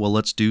like, oh, well,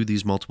 let's do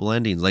these multiple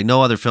endings. Like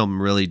no other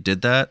film really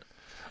did that.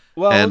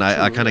 Well, and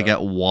I kind of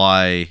get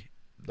why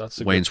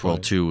Wayne's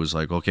World 2 was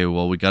like, okay,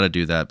 well, we got to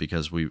do that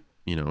because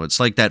it's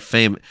like that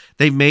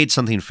they made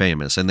something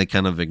famous and they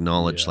kind of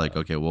acknowledged like,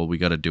 okay, well, we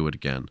got to do it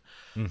again.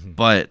 Mm-hmm.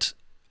 But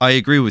I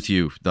agree with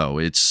you though.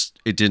 It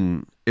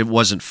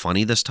wasn't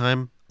funny this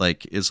time.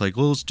 Like, it's like,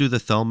 well, let's do the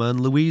Thelma and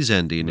Louise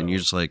ending. And you're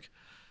just like,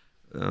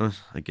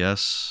 I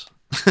guess.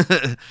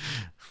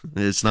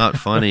 It's not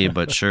funny,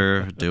 but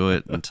sure, do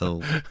it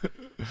until...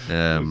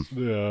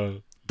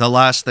 The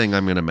last thing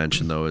I'm going to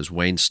mention, though, is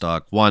Wayne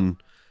Stock. One,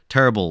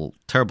 terrible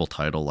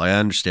title. I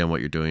understand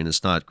what you're doing.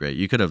 It's not great.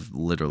 You could have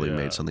literally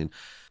made something.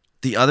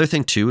 The other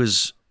thing, too,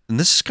 is, and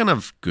this is kind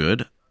of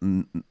good,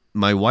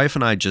 my wife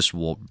and I just...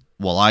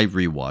 Well, I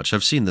rewatched.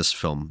 I've seen this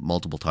film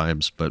multiple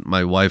times, but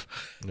my wife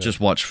just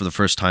watched for the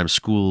first time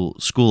School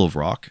of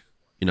Rock,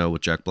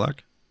 with Jack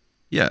Black.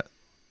 Yeah,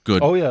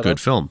 good. Oh, yeah, good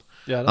film.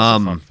 Yeah,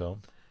 that's a fun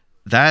film.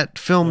 That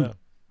film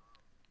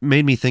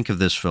made me think of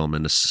this film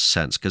in a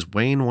sense, because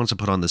Wayne wants to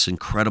put on this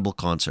incredible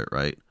concert,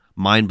 right?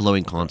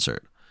 Mind-blowing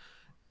concert.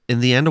 In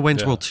the end of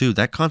Wayne's World 2,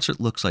 that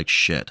concert looks like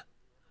shit.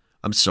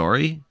 I'm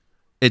sorry.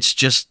 It's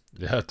just...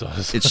 Yeah, it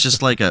does. It's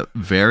just like a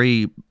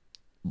very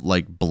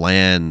like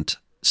bland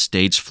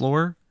stage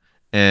floor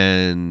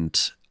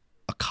and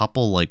a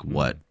couple like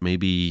what,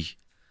 maybe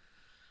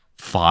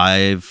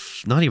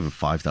not even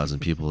 5,000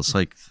 people. It's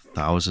like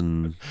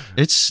 1,000.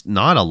 It's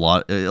not a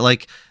lot.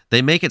 Like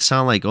they make it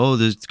sound like, oh,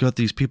 there's got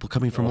these people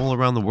coming from all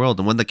around the world,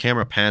 and when the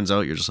camera pans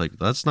out, you're just like,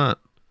 it's not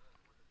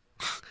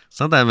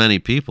that many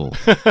people.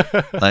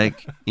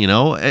 Like, you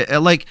know,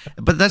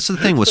 but that's the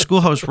thing with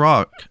School of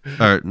Rock.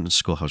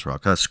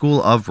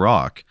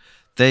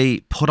 They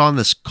put on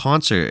this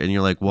concert, and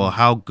you're like, well,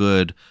 how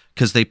good?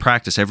 Because they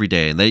practice every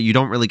day, and you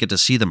don't really get to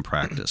see them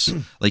practice.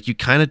 Like you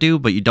kind of do,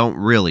 but you don't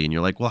really. And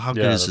you're like, well, how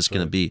good is this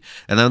going to be?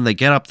 And then they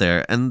get up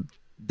there and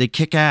they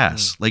kick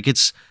ass. Like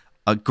it's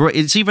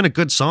even a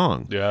good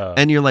song. Yeah.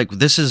 And you're like,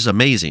 this is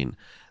amazing.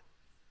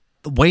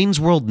 Wayne's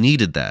World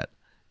needed that.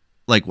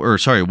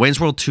 Wayne's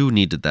World 2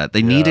 needed that.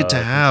 They needed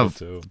to have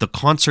the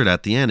concert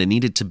at the end. It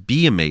needed to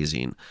be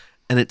amazing,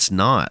 and it's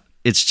not.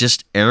 It's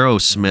just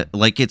Aerosmith.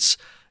 Like it's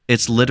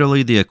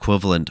literally the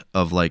equivalent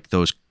of like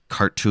those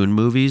cartoon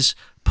movies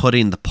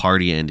putting the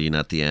party ending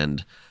at the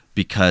end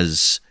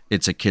because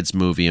it's a kids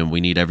movie and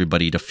we need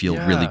everybody to feel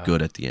really good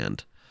at the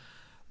end.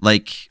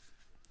 Like,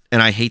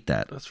 and I hate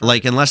that. Right.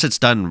 Like, unless it's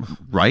done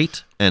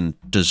right and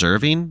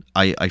deserving,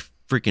 I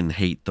freaking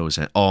hate those.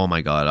 Oh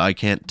my God, I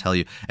can't tell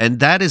you. And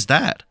that is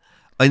that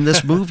in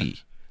this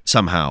movie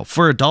somehow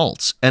for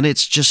adults. And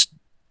it's just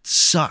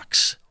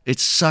sucks. It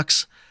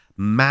sucks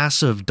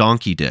massive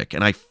donkey dick.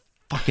 And I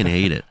fucking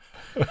hate it.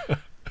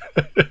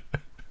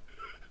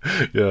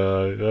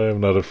 Yeah,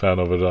 I'm not a fan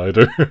of it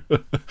either.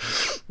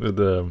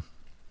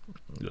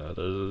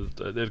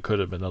 It could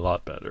have been a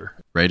lot better.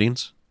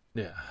 Ratings?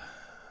 Yeah.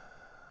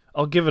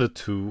 I'll give it a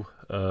 2,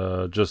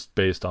 just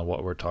based on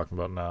what we're talking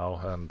about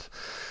now. And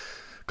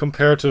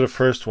compared to the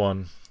first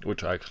one,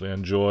 which I actually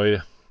enjoy,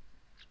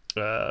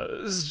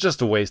 it's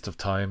just a waste of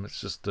time. It's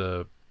just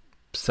a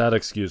sad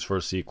excuse for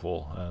a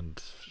sequel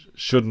and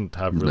shouldn't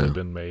have really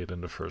been made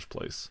in the first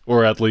place.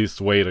 Or at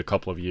least wait a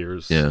couple of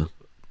years to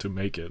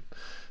make it.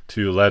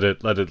 To let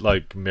it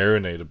like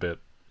marinate a bit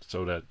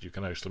so that you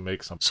can actually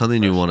make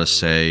something you want to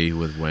say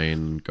with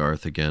Wayne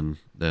Garth again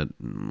that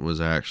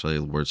was actually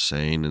worth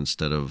saying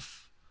instead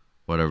of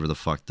whatever the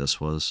fuck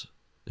this was.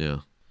 Yeah.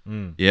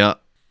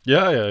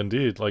 Yeah,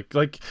 indeed. Like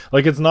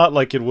it's not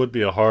like it would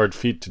be a hard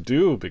feat to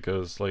do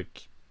because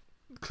like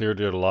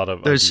clearly a lot of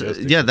ideas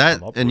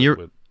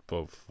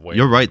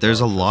you're right. There's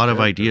a lot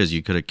of ideas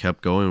you could have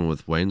kept going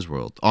with Wayne's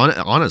World.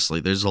 Honestly,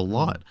 there's a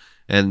lot,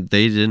 and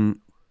they didn't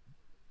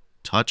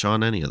touch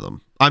on any of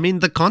them. I mean,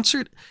 the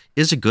concert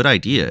is a good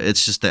idea.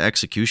 It's just the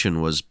execution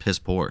was piss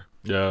poor.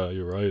 Yeah,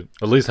 you're right.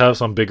 At least have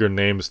some bigger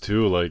names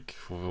too. Like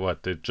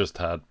what they just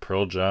had: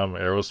 Pearl Jam,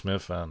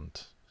 Aerosmith, and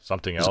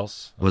something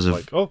else. Was it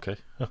like okay?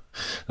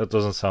 That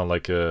doesn't sound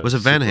like a. Was it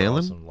Van Halen?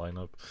 Awesome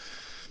lineup.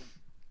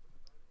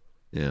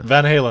 Yeah,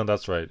 Van Halen.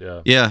 That's right.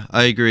 Yeah. Yeah,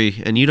 I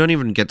agree. And you don't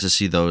even get to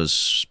see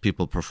those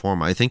people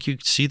perform. I think you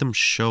see them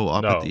show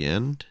up at the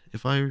end,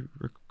 if I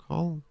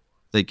recall.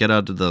 They get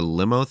out of the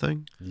limo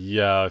thing?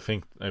 Yeah, I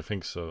think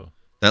so.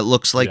 That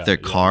looks like their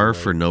car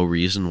for no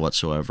reason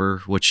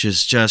whatsoever, which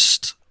is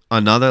just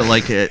another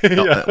like is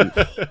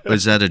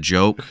that a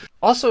joke?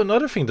 Also,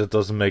 another thing that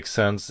doesn't make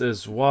sense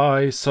is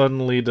why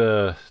suddenly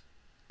the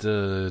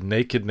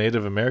naked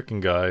Native American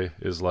guy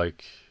is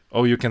like,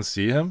 oh, you can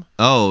see him?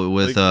 Oh,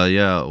 with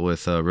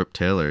Rip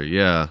Taylor.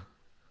 Yeah.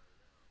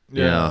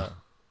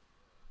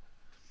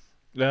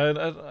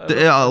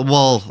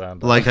 Well,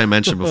 like I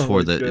mentioned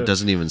before, that it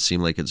doesn't even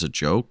seem like it's a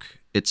joke.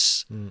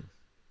 It's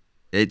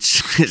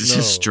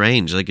just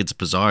strange. Like it's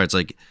bizarre. It's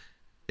like,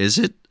 is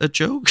it a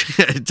joke?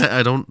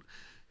 I don't.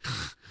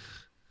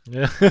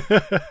 Yeah.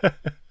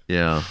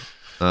 Yeah.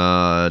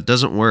 It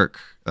doesn't work.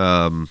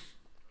 My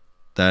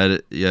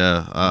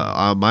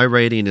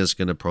rating is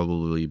gonna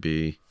probably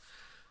be.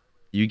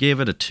 You gave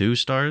it a 2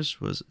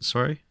 stars. Was it?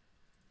 Sorry.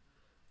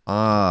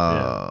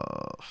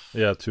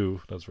 Yeah,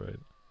 2. That's right.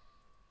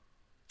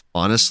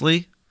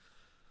 Honestly,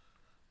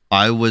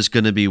 I was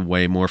going to be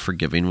way more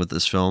forgiving with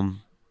this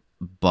film,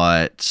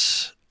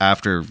 but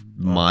after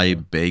my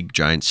big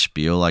giant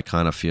spiel, I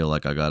kind of feel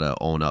like I got to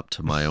own up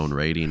to my own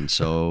rating.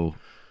 So,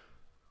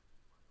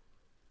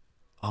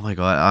 oh my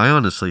God, I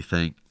honestly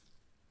think,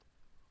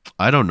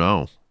 I don't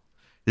know.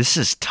 This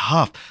is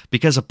tough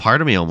because a part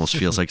of me almost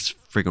feels like it's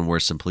freaking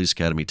worse than Police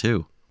Academy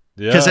 2.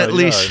 Yeah, because at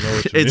least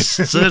it's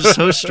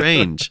so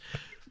strange.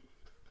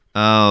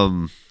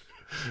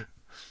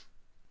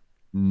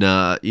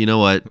 Nah, you know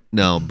what?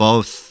 No,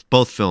 both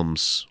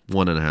films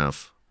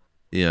 1.5.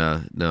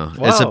 Yeah, no,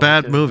 it's a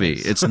bad movie.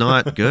 Nice. It's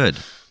not good.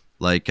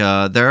 Like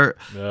there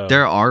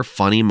are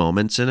funny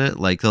moments in it.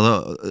 Like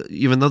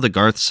even though the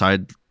Garth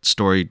side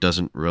story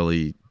doesn't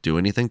really do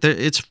anything,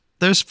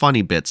 there's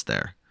funny bits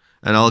there,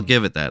 and I'll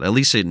give it that. At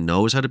least it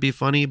knows how to be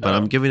funny. But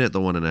I'm giving it the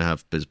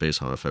 1.5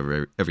 based on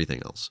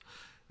everything else.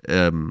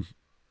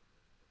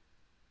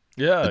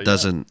 It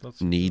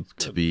doesn't need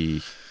to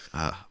be.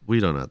 We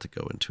don't have to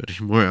go into it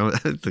anymore. I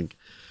think.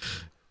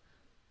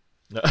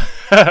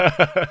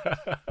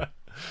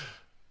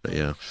 But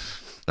yeah.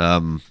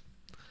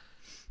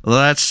 Well,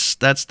 that's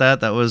that.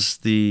 That was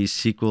the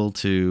sequel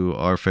to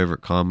our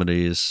favorite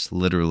comedies.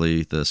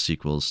 Literally, the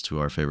sequels to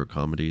our favorite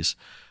comedies.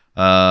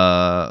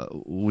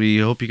 We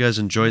hope you guys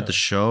enjoyed the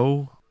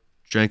show.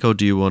 Janko,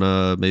 do you want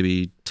to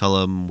maybe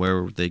tell them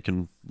where they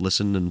can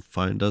listen and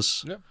find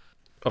us? Yeah.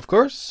 Of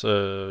course,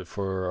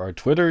 for our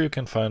Twitter, you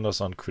can find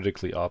us on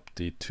Critically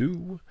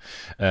Opti2,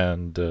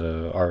 and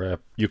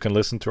you can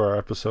listen to our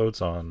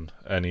episodes on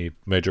any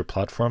major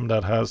platform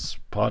that has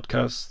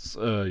podcasts.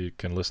 You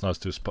can listen us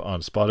to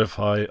on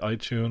Spotify,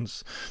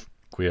 iTunes.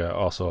 We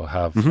also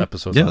have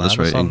episodes on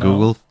Amazon right, and now,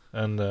 Google.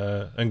 And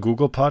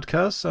Google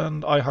Podcasts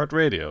and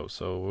iHeartRadio.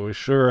 So we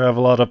sure have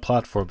a lot of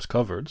platforms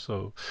covered.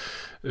 So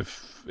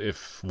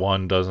if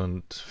one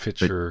doesn't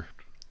fit your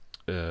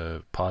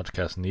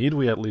podcast need,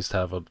 we at least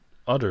have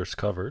others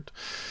covered.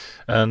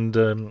 And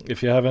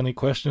if you have any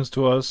questions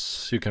to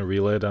us, you can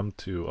relay them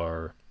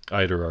to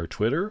either our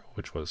Twitter,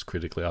 which was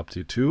Critically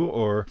Opti2,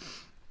 or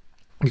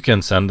you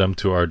can send them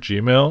to our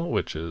Gmail,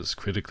 which is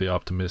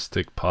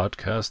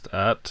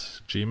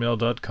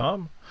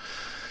criticallyoptimisticpodcast@gmail.com.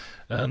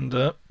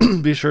 And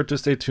be sure to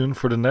stay tuned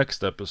for the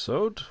next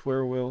episode,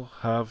 where we'll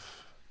have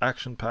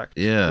action-packed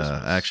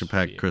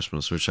action-packed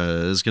Christmas, which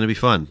is going to be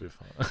fun.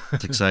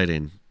 It's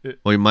exciting.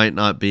 We might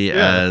not be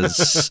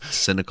as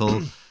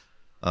cynical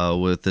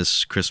with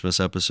this Christmas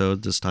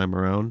episode this time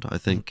around. I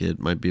think it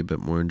might be a bit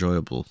more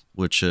enjoyable,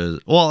 which is,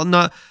 well,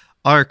 not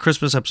our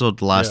Christmas episode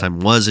the last time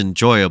was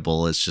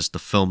enjoyable. It's just the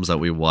films that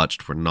we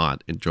watched were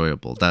not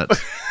enjoyable. That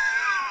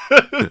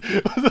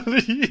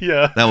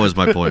that was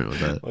my point with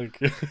that. Like,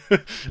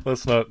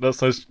 let's not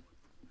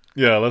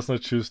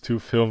choose two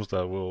films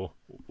that will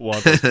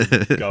want us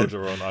to gouge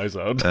our own eyes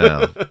out.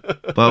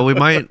 But we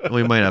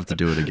might have to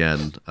do it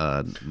again,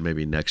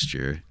 maybe next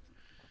year.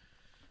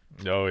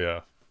 Oh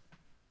yeah.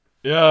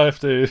 Yeah, if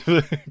they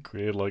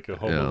create like a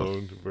Home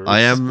Alone verse.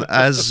 I am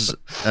as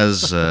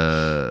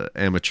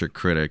amateur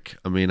critic.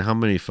 I mean, how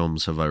many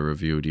films have I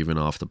reviewed even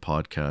off the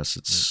podcast?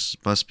 It's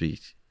must be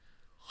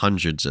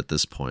hundreds at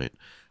this point.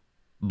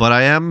 But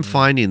I am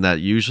finding that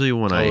usually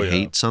when I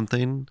hate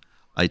something,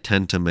 I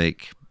tend to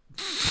make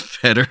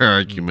better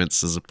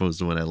arguments as opposed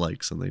to when I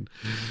like something.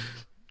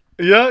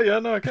 Yeah,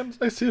 no,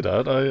 I see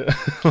that. I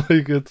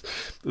like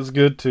it's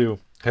good to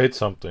hate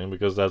something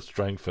because that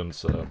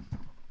strengthens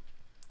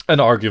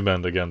an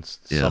argument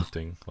against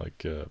something.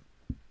 Like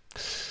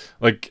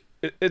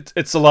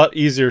it's a lot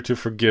easier to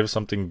forgive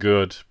something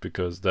good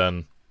because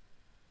then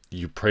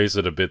you praise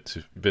it a bit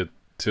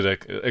to the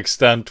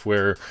extent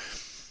where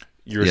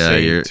you're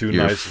saying two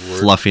nice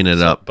words, fluffing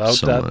it up about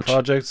so that much.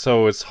 project.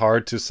 So it's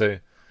hard to say,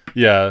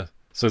 So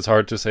it's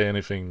hard to say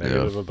anything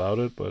negative about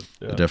it. But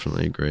I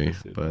definitely agree.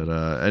 But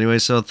anyway,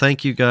 so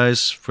thank you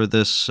guys for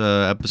this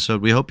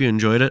episode. We hope you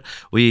enjoyed it.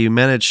 We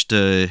managed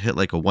to hit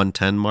like a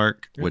 110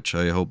 mark, which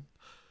I hope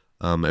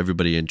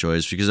everybody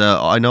enjoys, because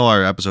I know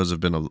our episodes have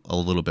been a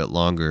little bit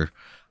longer,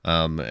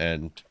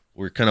 and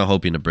we're kind of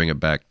hoping to bring it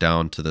back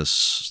down to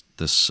this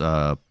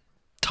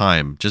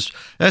time. Just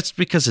that's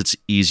because it's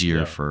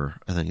easier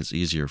I think it's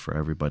easier for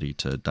everybody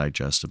to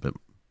digest a bit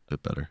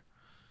better.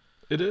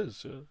 It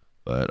is. Yeah.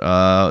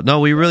 But no,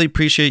 we really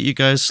appreciate you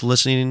guys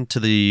listening to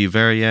the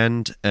very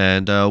end,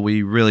 and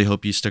we really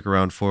hope you stick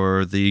around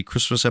for the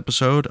Christmas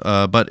episode.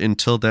 But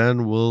until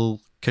then, we'll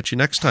catch you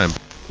next time.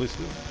 Please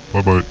do.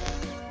 Bye-bye.